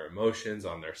themselves, on their emotions,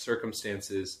 on their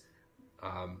circumstances,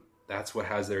 that's what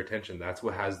has their attention. That's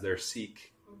what has their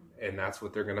seek. And that's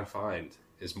what they're going to find,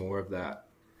 is more of that.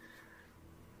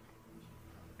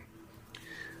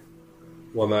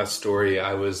 One last story.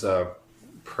 I was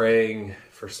praying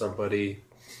for somebody.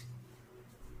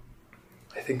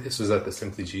 I think this was at the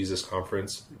Simply Jesus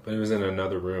conference, but it was in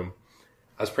another room.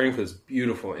 I was praying for this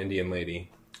beautiful Indian lady,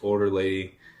 older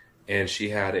lady, and she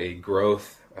had a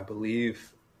growth. I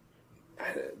believe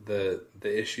the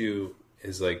issue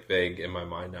is like vague in my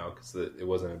mind now because it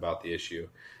wasn't about the issue.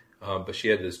 But she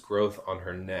had this growth on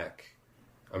her neck.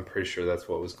 I'm pretty sure that's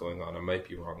what was going on. I might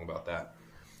be wrong about that.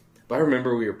 But I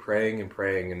remember we were praying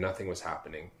and nothing was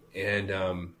happening. And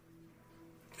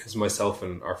it was myself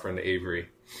and our friend Avery.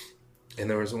 And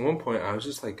there was one point I was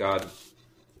just like, God,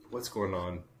 what's going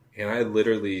on? And I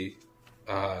literally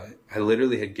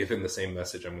had given the same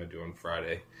message I'm going to do on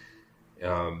Friday,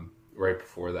 right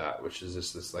before that, which is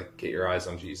just this like, get your eyes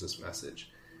on Jesus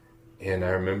message. And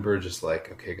I remember just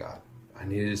like, okay, God, I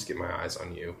need to just get my eyes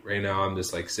on you. Right now I'm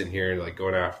just like sitting here and like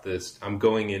going after this. I'm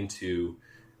going into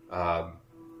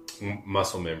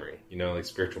muscle memory, like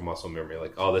spiritual muscle memory.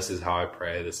 Like, oh, this is how I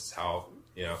pray. This is how,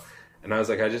 And I was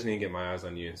like, I just need to get my eyes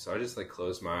on you. So I just like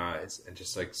closed my eyes and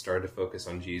just like started to focus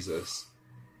on Jesus.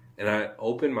 And I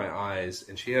opened my eyes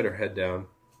and she had her head down.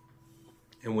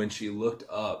 And when she looked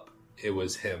up, it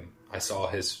was him. I saw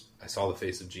the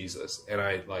face of Jesus, and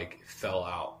I like fell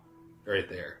out right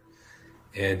there.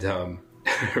 And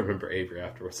I remember Avery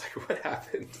afterwards, like, what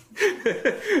happened?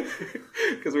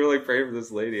 Because we were like praying for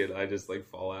this lady, and I just like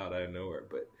fall out out of nowhere.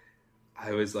 But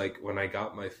I was like, when I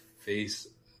got my face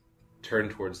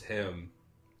turned towards him,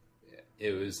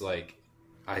 it was like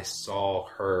I saw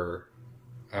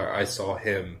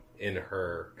him in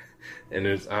her, and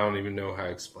I don't even know how to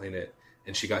explain it.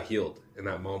 And she got healed in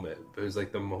that moment. But it was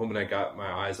like the moment I got my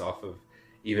eyes off of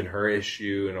even her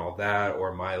issue and all that,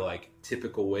 or my like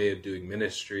typical way of doing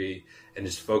ministry, and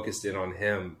just focused in on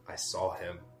him, I saw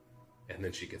him, and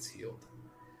then she gets healed.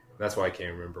 That's why I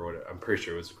can't remember what I'm pretty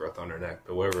sure it was a growth on her neck,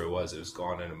 but whatever it was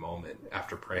gone in a moment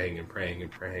after praying and praying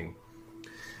and praying.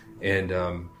 And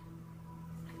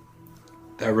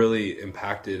that really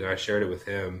impacted, and I shared it with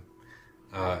him,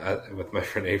 with my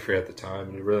friend Avery at the time,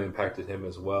 and it really impacted him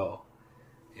as well.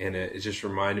 And it just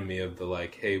reminded me of the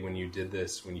like, hey, when you did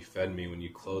this, when you fed me, when you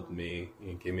clothed me,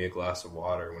 you gave me a glass of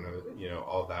water, when I,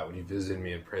 all that, when you visited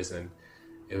me in prison,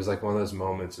 it was like one of those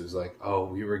moments. It was like, oh,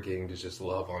 we were getting to just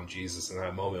love on Jesus in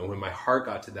that moment. When my heart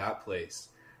got to that place,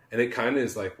 and it kind of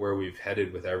is like where we've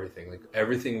headed with everything. Like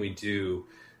everything we do,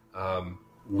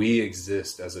 we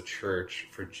exist as a church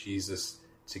for Jesus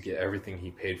to get everything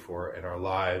he paid for in our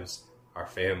lives, our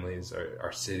families,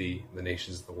 our city, the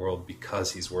nations of the world,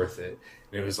 because he's worth it.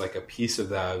 And it was like a piece of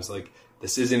that. I was like,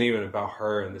 this isn't even about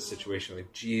her in this situation.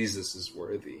 Like, Jesus is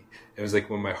worthy. It was like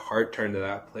when my heart turned to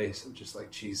that place, I'm just like,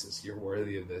 Jesus, you're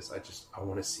worthy of this. I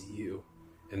want to see you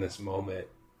in this moment.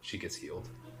 She gets healed.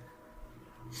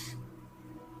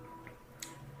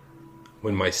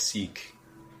 When my seek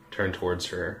turned towards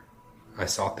her, I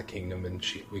sought the kingdom, and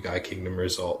we got a kingdom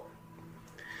result.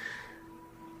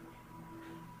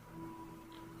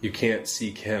 You can't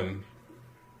seek him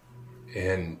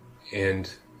and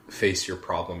face your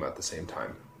problem at the same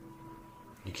time.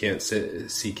 You can't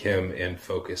seek him and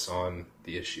focus on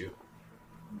the issue.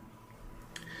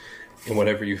 And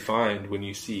whatever you find when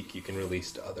you seek, you can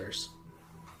release to others.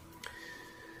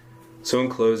 So in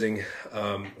closing,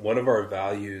 one of our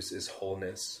values is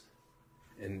wholeness.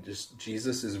 And just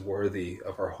Jesus is worthy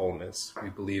of our wholeness. We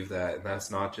believe that. And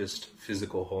that's not just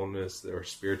physical wholeness or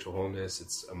spiritual wholeness.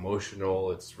 It's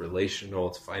emotional, it's relational,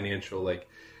 it's financial. Like,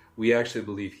 we actually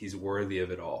believe he's worthy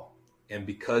of it all. And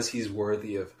because he's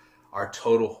worthy of our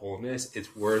total wholeness,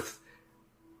 it's worth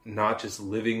not just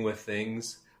living with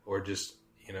things or just,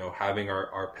 having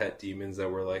our pet demons that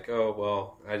we're like, oh,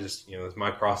 well, I just, it's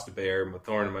my cross to bear, my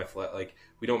thorn in my flesh. Like,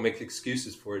 we don't make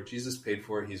excuses for it. Jesus paid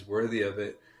for it. He's worthy of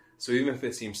it. So even if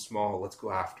it seems small, let's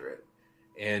go after it.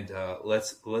 And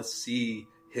let's see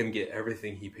him get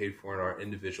everything he paid for in our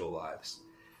individual lives.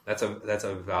 That's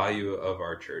a value of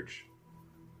our church.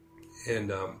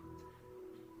 And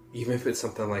even if it's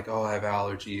something like, oh, I have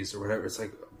allergies or whatever, it's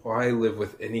like, why live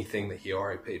with anything that he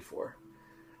already paid for?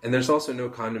 And there's also no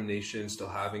condemnation still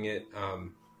having it.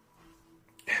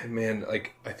 Man,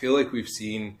 like, I feel like we've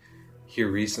seen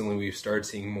here recently, we've started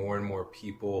seeing more and more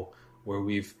people where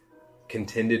we've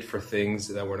contended for things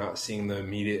that we're not seeing the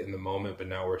immediate in the moment, but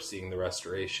now we're seeing the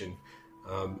restoration.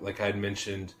 Like I'd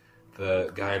mentioned,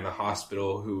 the guy in the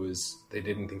hospital they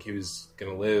didn't think he was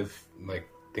going to live. Like,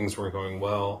 things weren't going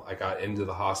well. I got into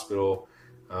the hospital.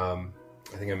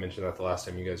 I think I mentioned that the last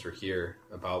time you guys were here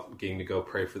about getting to go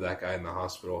pray for that guy in the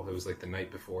hospital. It was like the night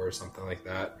before or something like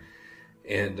that.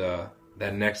 And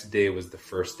that next day was the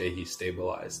first day he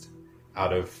stabilized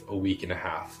out of a week and a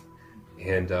half.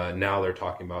 And now they're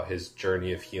talking about his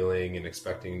journey of healing and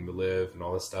expecting him to live and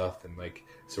all this stuff. And like,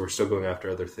 so we're still going after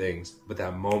other things. But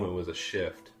that moment was a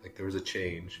shift. Like, there was a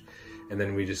change. And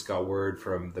then we just got word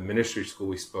from the ministry school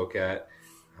we spoke at.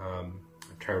 I'm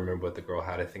trying to remember what the girl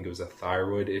had. I think it was a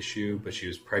thyroid issue, but she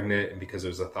was pregnant. And because it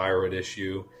was a thyroid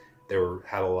issue,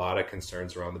 had a lot of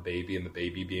concerns around the baby and the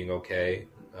baby being okay.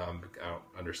 I don't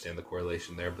understand the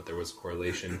correlation there, but there was a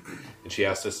correlation. And she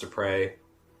asked us to pray.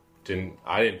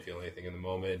 I didn't feel anything in the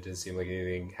moment. It didn't seem like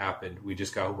anything happened. We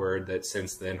just got word that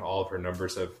since then, all of her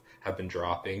numbers have been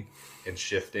dropping and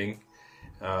shifting.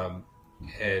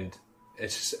 And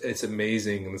it's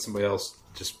amazing. And then somebody else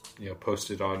just,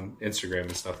 posted on Instagram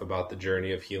and stuff about the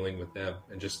journey of healing with them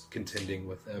and just contending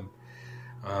with them.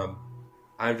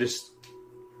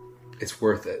 It's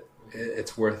worth it.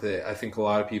 It's worth it. I think a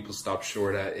lot of people stop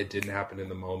short at it didn't happen in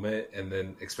the moment. And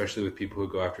then especially with people who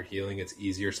go after healing, it's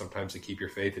easier sometimes to keep your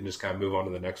faith and just kind of move on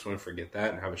to the next one and forget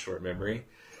that and have a short memory.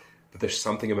 But there's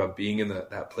something about being in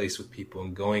that place with people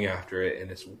and going after it.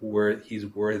 And he's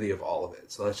worthy of all of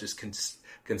it. So let's just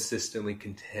consistently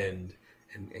contend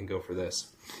and go for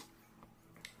this.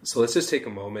 So let's just take a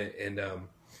moment and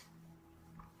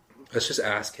let's just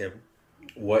ask him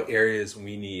what areas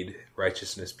we need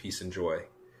righteousness, peace, and joy.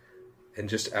 And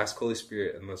just ask Holy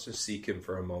Spirit, and let's just seek him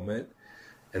for a moment.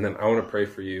 And then I want to pray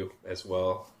for you as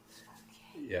well.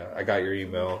 Yeah, I got your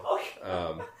email.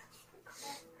 But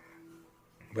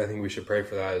I think we should pray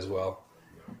for that as well.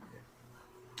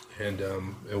 And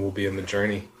it will be in the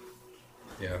journey.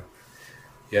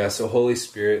 Yeah, so Holy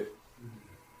Spirit,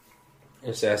 I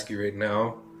just ask you right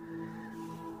now,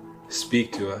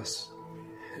 speak to us.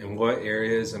 In what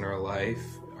areas in our life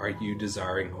are you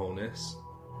desiring wholeness?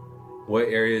 What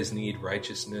areas need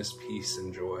righteousness, peace,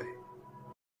 and joy?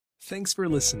 Thanks for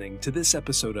listening to this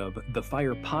episode of The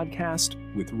Fire Podcast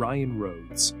with Ryan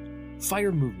Rhodes.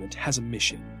 Fire Movement has a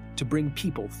mission to bring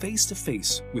people face to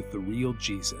face with the real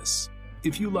Jesus.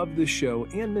 If you love this show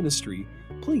and ministry,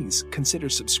 please consider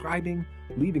subscribing,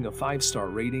 leaving a 5-star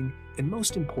rating, and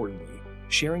most importantly,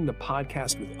 sharing the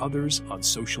podcast with others on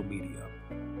social media.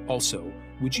 Also,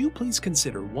 would you please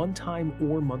consider one-time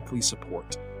or monthly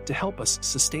support to help us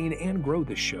sustain and grow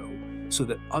this show so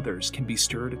that others can be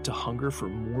stirred to hunger for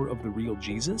more of the real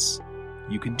Jesus?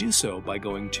 You can do so by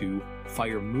going to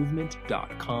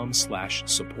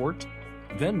firemovement.com/support,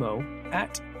 Venmo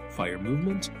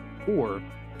 @firemovement, or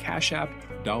Cash App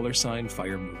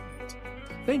 $Fire Movement.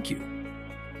 Thank you.